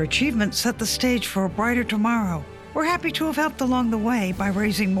 Your achievements set the stage for a brighter tomorrow. We're happy to have helped along the way by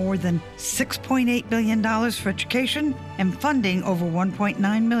raising more than $6.8 billion for education and funding over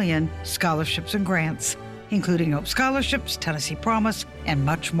 $1.9 million scholarships and grants, including Hope Scholarships, Tennessee Promise, and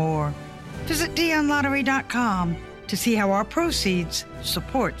much more. Visit DionLottery.com to see how our proceeds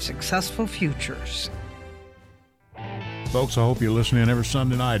support successful futures. Folks, I hope you listen in every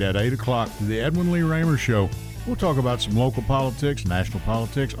Sunday night at 8 o'clock to the Edwin Lee Raymer Show. We'll talk about some local politics, national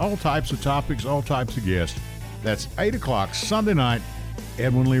politics, all types of topics, all types of guests. That's 8 o'clock Sunday night,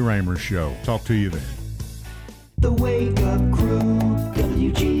 Edwin Lee Raymer Show. Talk to you then. The Wake Up Crew,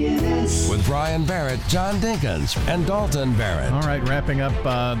 WGNS. With Brian Barrett, John Dinkins, and Dalton Barrett. All right, wrapping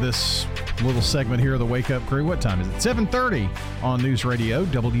up this Little segment here of the Wake Up Crew. What time is it? 7:30 on News Radio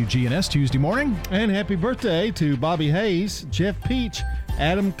WGNS Tuesday morning. And happy birthday to Bobby Hayes, Jeff Peach,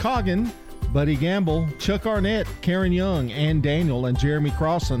 Adam Coggin, Buddy Gamble, Chuck Arnett, Karen Young, Ann Daniel, and Jeremy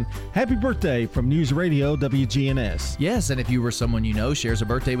Crossan. Happy birthday from News Radio WGNS. Yes, and if you or someone you know shares a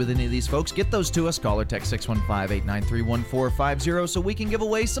birthday with any of these folks, get those to us. Call or text 615-893-1450 so we can give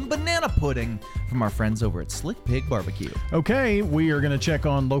away some banana pudding from our friends over at Slick Pig Barbecue. Okay, we are going to check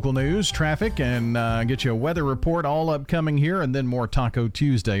on local news, traffic, and get you a weather report all upcoming here, and then more Taco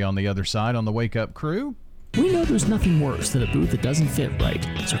Tuesday on the other side on the Wake Up Crew. We know there's nothing worse than a boot that doesn't fit right,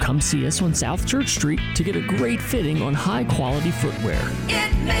 so come see us on South Church Street to get a great fitting on high-quality footwear.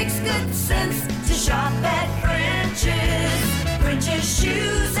 It makes good sense to shop at French's. French's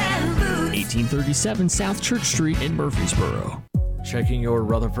Shoes and Boots. 1837 South Church Street in Murfreesboro. Checking your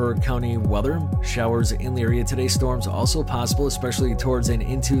Rutherford County weather. Showers in the area today. Storms also possible, especially towards and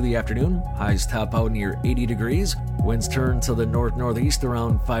into the afternoon. Highs top out near 80 degrees. Winds turn to the north-northeast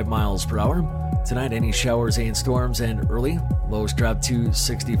around 5 miles per hour. Tonight, any showers and storms, and early. Lows drop to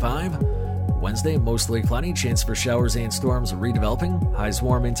 65. Wednesday, mostly cloudy. Chance for showers and storms redeveloping. Highs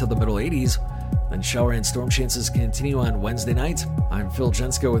warm into the middle 80s. Then shower and storm chances continue on Wednesday night. I'm Phil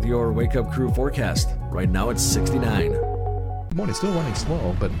Jensko with your Wake Up Crew forecast. Right now, it's 69. Good morning. Still running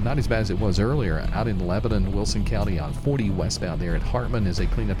slow, but not as bad as it was earlier. Out in Lebanon, Wilson County on 40 westbound there at Hartman as they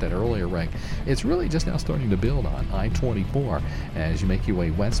clean up that earlier wreck. It's really just now starting to build on I-24 as you make your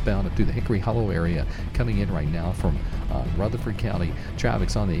way westbound up through the Hickory Hollow area. Coming in right now from Rutherford County.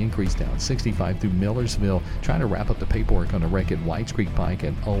 Traffic's on the increase down 65 through Millersville, trying to wrap up the paperwork on the wreck at Whites Creek Pike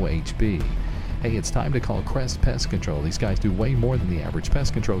and OHB. Hey, it's time to call Crest Pest Control. These guys do way more than the average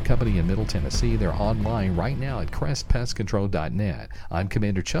pest control company in Middle Tennessee. They're online right now at crestpestcontrol.net. I'm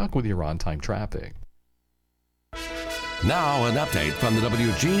Commander Chuck with your on-time traffic. Now an update from the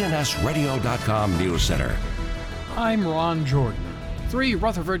WGNSradio.com News Center. I'm Ron Jordan. 3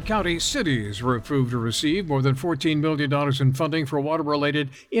 Rutherford County cities were approved to receive more than $14 million in funding for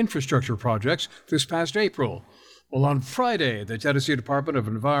water-related infrastructure projects this past April. Well, on Friday, the Tennessee Department of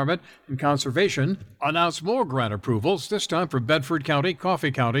Environment and Conservation announced more grant approvals, this time for Bedford County,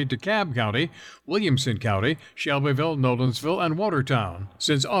 Coffee County, DeKalb County, Williamson County, Shelbyville, Nolensville, and Watertown.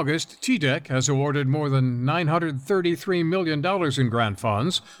 Since August, TDEC has awarded more than $933 million in grant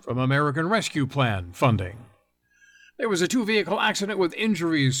funds from American Rescue Plan funding. There was a 2-vehicle accident with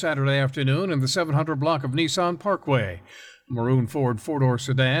injuries Saturday afternoon in the 700 block of Nissan Parkway. A maroon Ford 4-door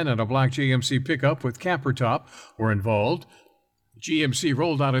sedan and a black GMC pickup with camper top were involved. GMC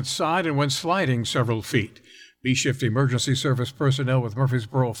rolled out its side and went sliding several feet. B-Shift emergency service personnel with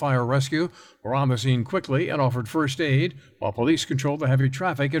Murfreesboro Fire Rescue were on the scene quickly and offered first aid, while police controlled the heavy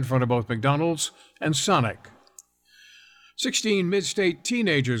traffic in front of both McDonald's and Sonic. 16 mid-state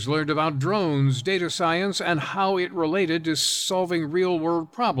teenagers learned about drones, data science, and how it related to solving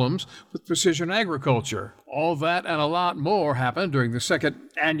real-world problems with precision agriculture. All that and a lot more happened during the second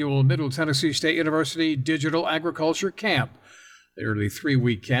annual Middle Tennessee State University Digital Agriculture Camp. The early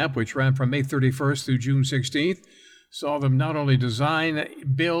 3-week camp, which ran from May 31st through June 16th, saw them not only design,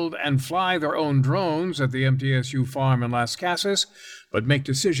 build, and fly their own drones at the MTSU farm in Las Casas, but make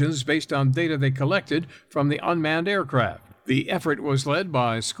decisions based on data they collected from the unmanned aircraft. The effort was led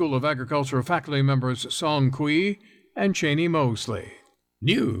by School of Agriculture faculty members Song Kui and Cheney Mosley.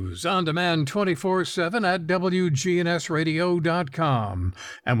 News on demand 24/7 at WGNSradio.com.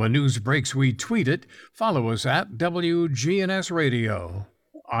 And when news breaks, we tweet it. Follow us at WGNS Radio.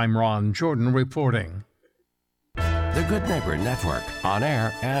 I'm Ron Jordan reporting. The Good Neighbor Network, on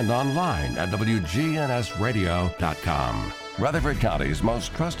air and online at WGNSradio.com. Rutherford County's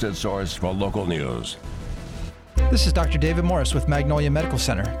most trusted source for local news. This is Dr. David Morris with Magnolia Medical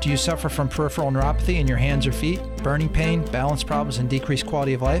Center. Do you suffer from peripheral neuropathy in your hands or feet, burning pain, balance problems, and decreased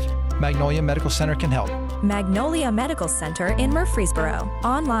quality of life? Magnolia Medical Center can help. Magnolia Medical Center in Murfreesboro.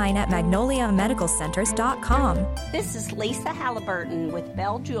 Online at magnoliamedicalcenters.com. This is Lisa Halliburton with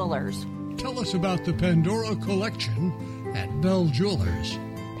Bell Jewelers. Tell us about the Pandora collection at Bell Jewelers.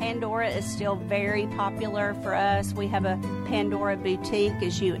 Pandora is still very popular for us. We have a Pandora boutique.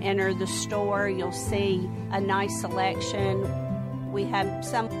 As you enter the store, you'll see a nice selection. We have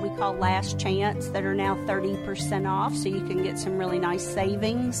some we call Last Chance that are now 30% off, so you can get some really nice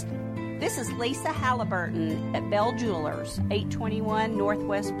savings. This is Lisa Halliburton at Bell Jewelers, 821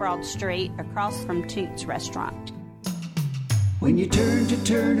 Northwest Broad Street, across from Toots Restaurant. When you turn to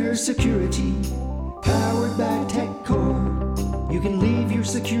Turner Security, powered by TechCore, you can leave your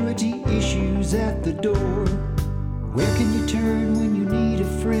security issues at the door. Where can you turn when you need a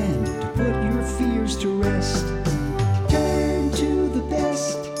friend to put your fears to rest? Turn to the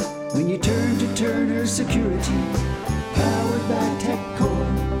best when you turn Turner Security, powered by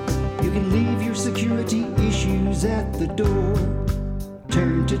TechCore. You can leave your security issues at the door.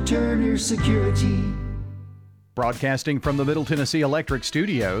 Turn to Turner Security. Broadcasting from the Middle Tennessee Electric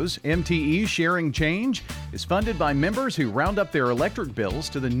Studios, MTE Sharing Change is funded by members who round up their electric bills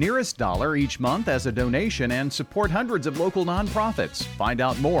to the nearest dollar each month as a donation and support hundreds of local nonprofits. Find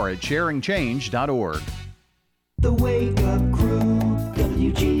out more at sharingchange.org. The Wake Up Crew,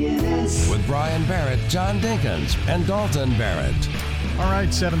 WGNS. With Brian Barrett, John Dinkins, and Dalton Barrett. All right,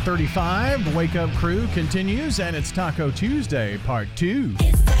 7:35. The Wake Up Crew continues, and it's Taco Tuesday, Part 2.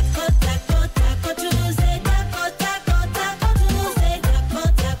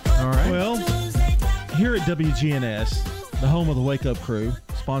 All right. Well, here at WGNS, the home of the Wake Up Crew,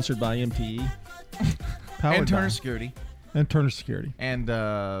 sponsored by MTE. And Turner Security. And Turner Security. And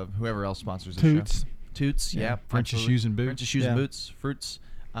whoever else sponsors the Toots. show. Toots, yeah. French's absolutely. Shoes and Boots. French's Shoes and Boots, Fruits.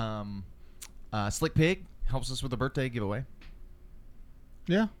 Slick Pig helps us with the birthday giveaway.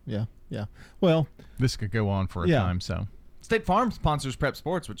 Yeah. Well, this could go on for a time, so. State Farm sponsors Prep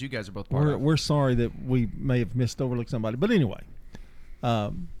Sports, which you guys are both part of. We're sorry that we may have overlooked somebody. But anyway,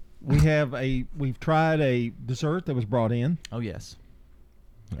 we've tried a dessert that was brought in. Oh, yes.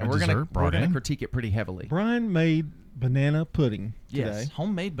 A And we're dessert brought gonna in? critique it pretty heavily. Brian made banana pudding today. Yes,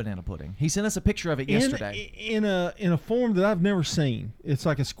 homemade banana pudding. He sent us a picture of it yesterday. In a form that I've never seen. It's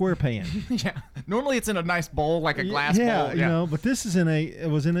like a square pan. Yeah. Normally it's in a nice bowl, like a glass bowl. Yeah, you know, but this is it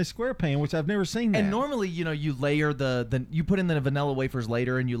was in a square pan, which I've never seen that. And normally, you layer you put in the vanilla wafers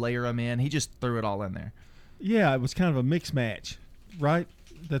later and you layer them in. He just threw it all in there. Yeah, it was kind of a mix match, right?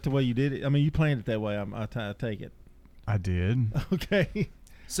 That's the way you did it. I mean, you planned it that way. I take it. I did. Okay.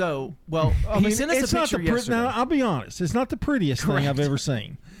 So, he sent us a picture yesterday. Now, I'll be honest. It's not the prettiest thing I've ever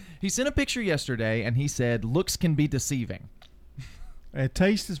seen. He sent a picture yesterday, and he said, looks can be deceiving. And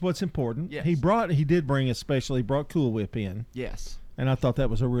taste is what's important. Yes. He brought Cool Whip in. Yes. And I thought that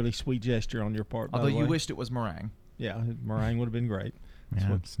was a really sweet gesture on your part. Although by the you way. wished it was meringue. Yeah, meringue would have been great.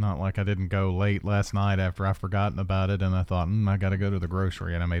 Yeah, it's not like I didn't go late last night after I forgotten about it, and I thought, I got to go to the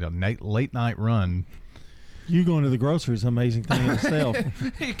grocery, and I made a late night run. You going to the grocery is an amazing thing in itself.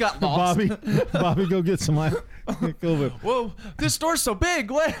 You got lost. Bobby, go get some Cool Whip. Whoa, this store's so big.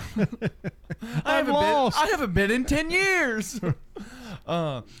 What? I haven't been in 10 years.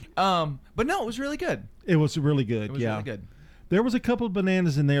 But no, it was really good. It was really good. It was really good. There was a couple of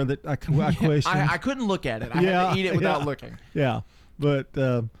bananas in there that I questioned. I couldn't look at it. I had to eat it without looking. Yeah, but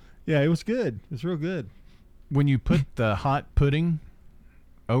it was good. It was real good. When you put the hot pudding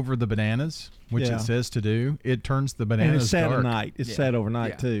over the bananas, which it says to do, it turns the bananas and it's sat dark. overnight. It's sat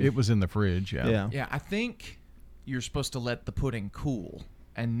overnight too. It was in the fridge. Yeah. Yeah, I think you're supposed to let the pudding cool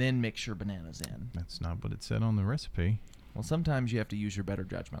and then mix your bananas in. That's not what it said on the recipe. Well, sometimes you have to use your better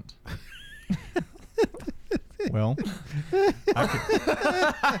judgment. Well,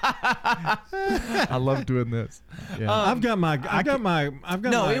 I love doing this. Yeah. I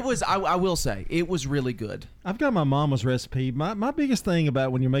will say it was really good. I've got my mama's recipe. My biggest thing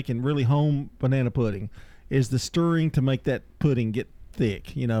about when you're making really home banana pudding is the stirring to make that pudding get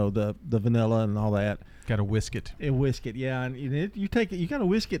thick. You know, the vanilla and all that. Got to whisk it. Whisk it, yeah. And you got to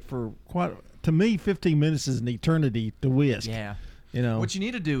whisk it for to me, 15 minutes is an eternity to whisk. Yeah. You know, what you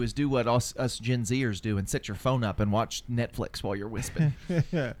need to do is do what us Gen Zers do and set your phone up and watch Netflix while you're whispering.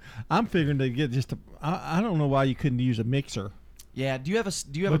 I'm figuring to get I don't know why you couldn't use a mixer. Yeah. Do you have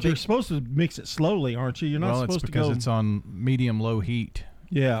But you're supposed to mix it slowly, aren't you? You're not supposed to go. Well, it's because it's on medium-low heat.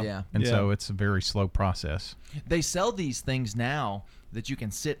 Yeah. Yeah. And so it's a very slow process. They sell these things now that you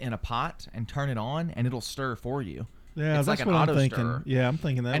can sit in a pot and turn it on and it'll stir for you. Yeah, it's that's like an what auto I'm thinking. stir. Yeah, I'm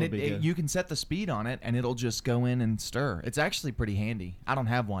thinking that and would be good. You can set the speed on it, and it'll just go in and stir. It's actually pretty handy. I don't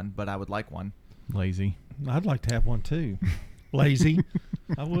have one, but I would like one. Lazy. I'd like to have one too. Lazy.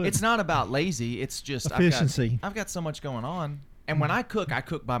 I would. It's not about lazy. It's just efficiency. I've got so much going on, and when I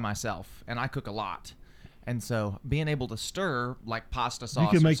cook by myself, and I cook a lot. And so being able to stir like pasta sauce,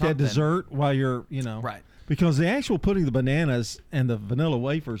 you can make that something, dessert while you're, right. Because the actual putting the bananas and the vanilla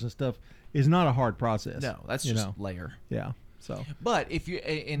wafers and stuff is not a hard process. No, that's just layer. Yeah. So, but if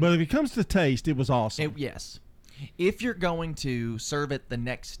it comes to taste, it was awesome. Yes. If you're going to serve it the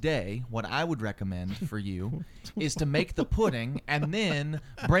next day, what I would recommend for you is to make the pudding and then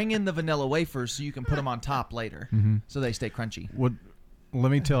bring in the vanilla wafers so you can put them on top later, so they stay crunchy. Well,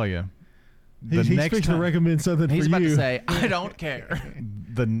 let me tell you. He's fixing to recommend something He's for you. about to say, I don't care.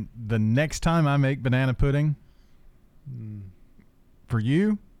 The next time I make banana pudding, for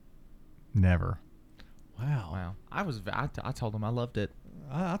you, never. Wow. I told him I loved it.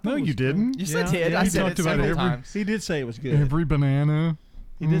 I No, you didn't. Yes, I did. I said it several times. He did say it was good. Every banana.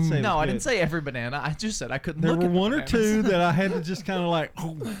 He did say it No, was I good. didn't say every banana. I just said I couldn't There look were at the one or bananas. two that I had to just kind of like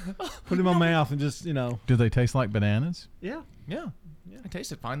put in my mouth and just, Do they taste like bananas? Yeah. Yeah. I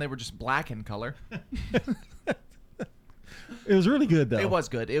tasted fine. They were just black in color. It was really good, though. It was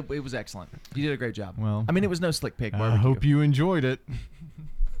good. It was excellent. You did a great job. Well, I mean, it was no Slick Pig I barbecue. hope you enjoyed it.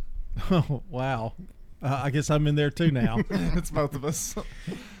 Oh, wow. I guess I'm in there too now. It's both of us.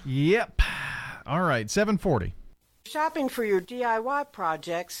 Yep. All right, 7:40. Shopping for your DIY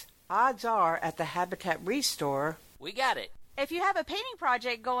projects, odds are at the Habitat Restore. We got it. If you have a painting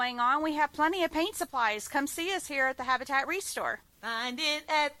project going on, we have plenty of paint supplies. Come see us here at the Habitat Restore. Find it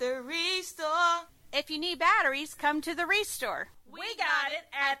at the Restore. If you need batteries, come to the Restore. We got it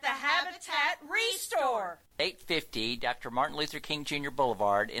at the Habitat Restore. 850 Dr. Martin Luther King Jr.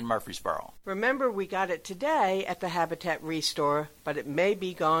 Boulevard in Murfreesboro. Remember, we got it today at the Habitat Restore, but it may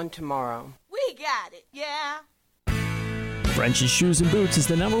be gone tomorrow. We got it, yeah. French's Shoes and Boots is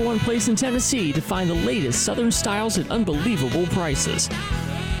the #1 place in Tennessee to find the latest Southern styles at unbelievable prices.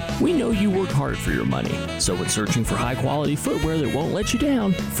 We know you work hard for your money, so when searching for high-quality footwear that won't let you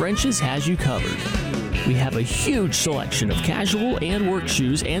down, French's has you covered. We have a huge selection of casual and work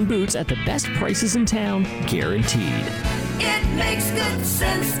shoes and boots at the best prices in town, guaranteed. It makes good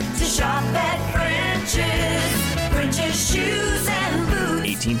sense to shop at French's. French's Shoes and Boots.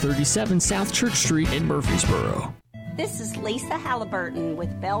 1837 South Church Street in Murfreesboro. This is Lisa Halliburton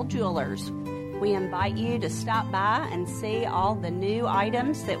with Bell Jewelers. We invite you to stop by and see all the new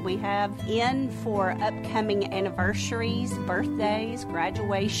items that we have in for upcoming anniversaries, birthdays,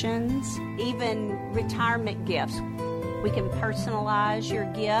 graduations, even retirement gifts. We can personalize your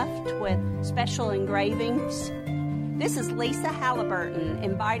gift with special engravings. This is Lisa Halliburton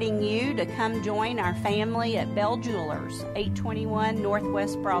inviting you to come join our family at Bell Jewelers, 821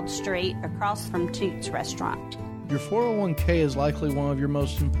 Northwest Broad Street, across from Toots Restaurant. Your 401k is likely one of your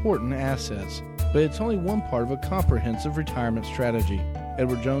most important assets, but it's only one part of a comprehensive retirement strategy.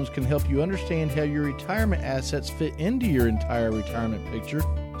 Edward Jones can help you understand how your retirement assets fit into your entire retirement picture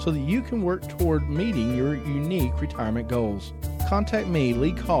so that you can work toward meeting your unique retirement goals. Contact me,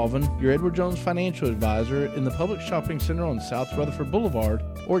 Lee Colvin, your Edward Jones financial advisor in the Public Shopping Center on South Rutherford Boulevard,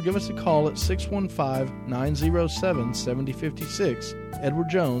 or give us a call at 615-907-7056. Edward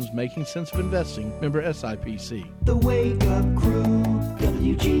Jones, Making Sense of Investing, member SIPC. The Wake Up Crew,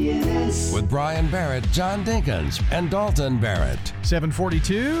 WGNS. With Brian Barrett, John Dinkins, and Dalton Barrett.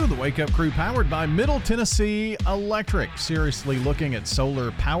 7:42, the Wake Up Crew powered by Middle Tennessee Electric. Seriously looking at solar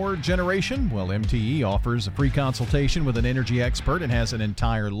power generation? Well, MTE offers a free consultation with an energy expert and has an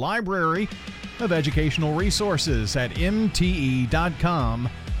entire library of educational resources at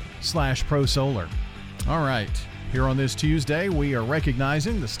mte.com/prosolar. All right. Here on this Tuesday, we are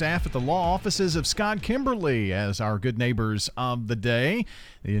recognizing the staff at the law offices of Scott Kimberly as our good neighbors of the day.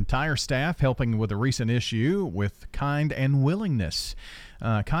 The entire staff helping with a recent issue with kindness and willingness.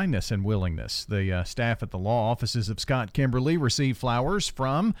 The staff at the law offices of Scott Kimberly received flowers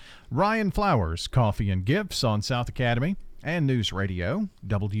from Ryan Flowers Coffee and Gifts on South Academy and News Radio,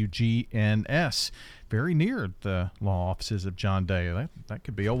 WGNS. Very near the law offices of John Day. That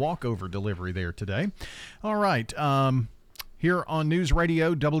could be a walkover delivery there today. All right. Here on News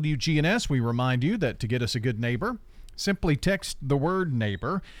Radio WGNS, we remind you that to get us a good neighbor, simply text the word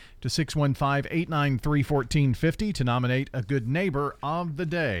neighbor to 615-893-1450 to nominate a good neighbor of the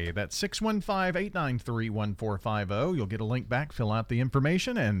day. That's 615-893-1450. You'll get a link back, fill out the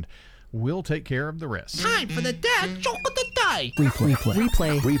information, and we'll take care of the rest. Time for the dad joke of the day. Replay.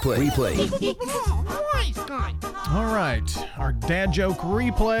 All right, our dad joke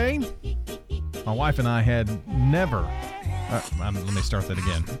replay. My wife and I had never. Let me start that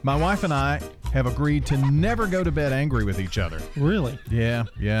again. My wife and I have agreed to never go to bed angry with each other. Really? Yeah.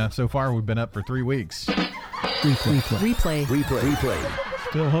 So far, we've been up for 3 weeks. Replay.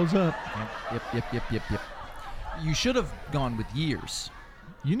 Still holds up. Yep. You should have gone with years.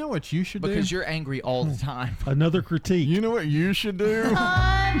 You know what you should do? Because you're angry all the time. Another critique. You know what you should do?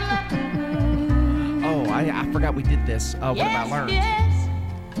 Oh, I forgot we did this. What have I learned?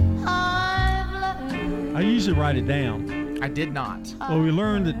 I usually write it down. I did not. Well, we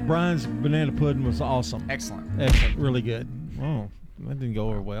learned that Brian's banana pudding was awesome. Excellent. Really good. Oh, that didn't go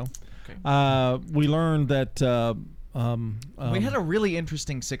over well. Okay. We learned that... we had a really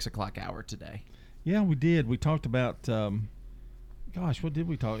interesting 6 o'clock hour today. Yeah, we did. We talked about... gosh, what did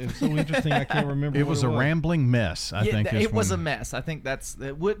we talk? It was so interesting, I can't remember. It was a rambling mess, I think. It was a mess. I think that's...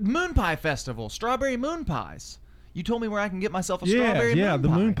 Moon Pie Festival. Strawberry moon pies. You told me where I can get myself a strawberry moon pie. Yeah, the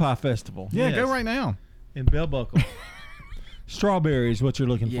Moon Pie Festival. Yeah, yes. Go right now. In Bell Buckle. Strawberry is what you're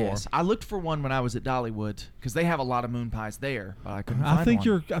looking Yes, for. I looked for one when I was at Dollywood because they have a lot of moon pies there, but I couldn't I find think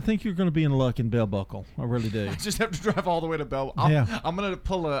one. you're going to be in luck in Bell Buckle. I really do. I just have to drive all the way to Bell. Yeah. I'm gonna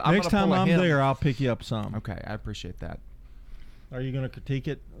pull a. Next time I'm there, I'll pick you up some. Okay, I appreciate that. Are you going to critique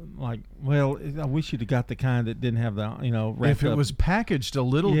it? Like, well, I wish you'd have got the kind that didn't have the, wrapped If it up. was packaged a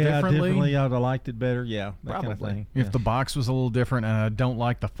little differently, I'd have liked it better. Yeah, that kind of thing. If the box was a little different, and I don't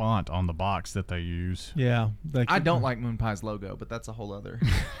like the font on the box that they use. Yeah, I don't like Moon Pie's logo, but that's a whole other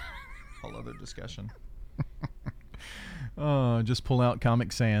discussion. Just pull out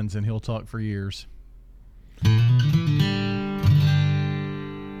Comic Sans and he'll talk for years.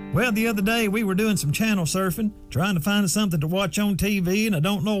 Well, the other day we were doing some channel surfing, trying to find something to watch on TV, and I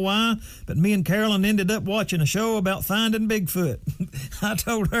don't know why, but me and Carolyn ended up watching a show about finding Bigfoot. I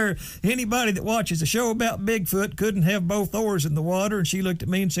told her anybody that watches a show about Bigfoot couldn't have both oars in the water, and she looked at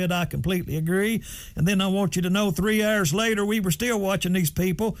me and said, I completely agree. And then I want you to know 3 hours later we were still watching these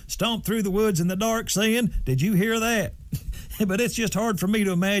people stomp through the woods in the dark saying, did you hear that? But it's just hard for me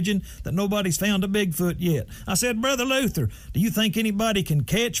to imagine that nobody's found a Bigfoot yet. I said, Brother Luther, do you think anybody can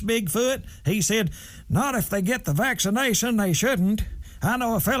catch Bigfoot? He said, not if they get the vaccination, they shouldn't. I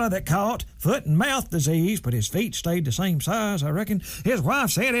know a fella that caught foot and mouth disease, but his feet stayed the same size, I reckon. His wife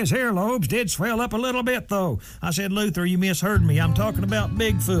said his earlobes did swell up a little bit, though. I said, Luther, you misheard me. I'm talking about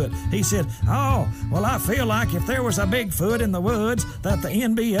Bigfoot. He said, oh, well, I feel like if there was a Bigfoot in the woods, that the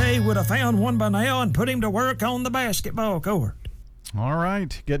NBA would have found one by now and put him to work on the basketball court. All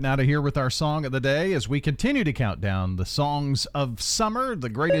right, getting out of here with our song of the day as we continue to count down the songs of summer, the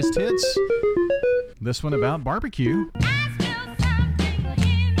greatest hits. This one about barbecue.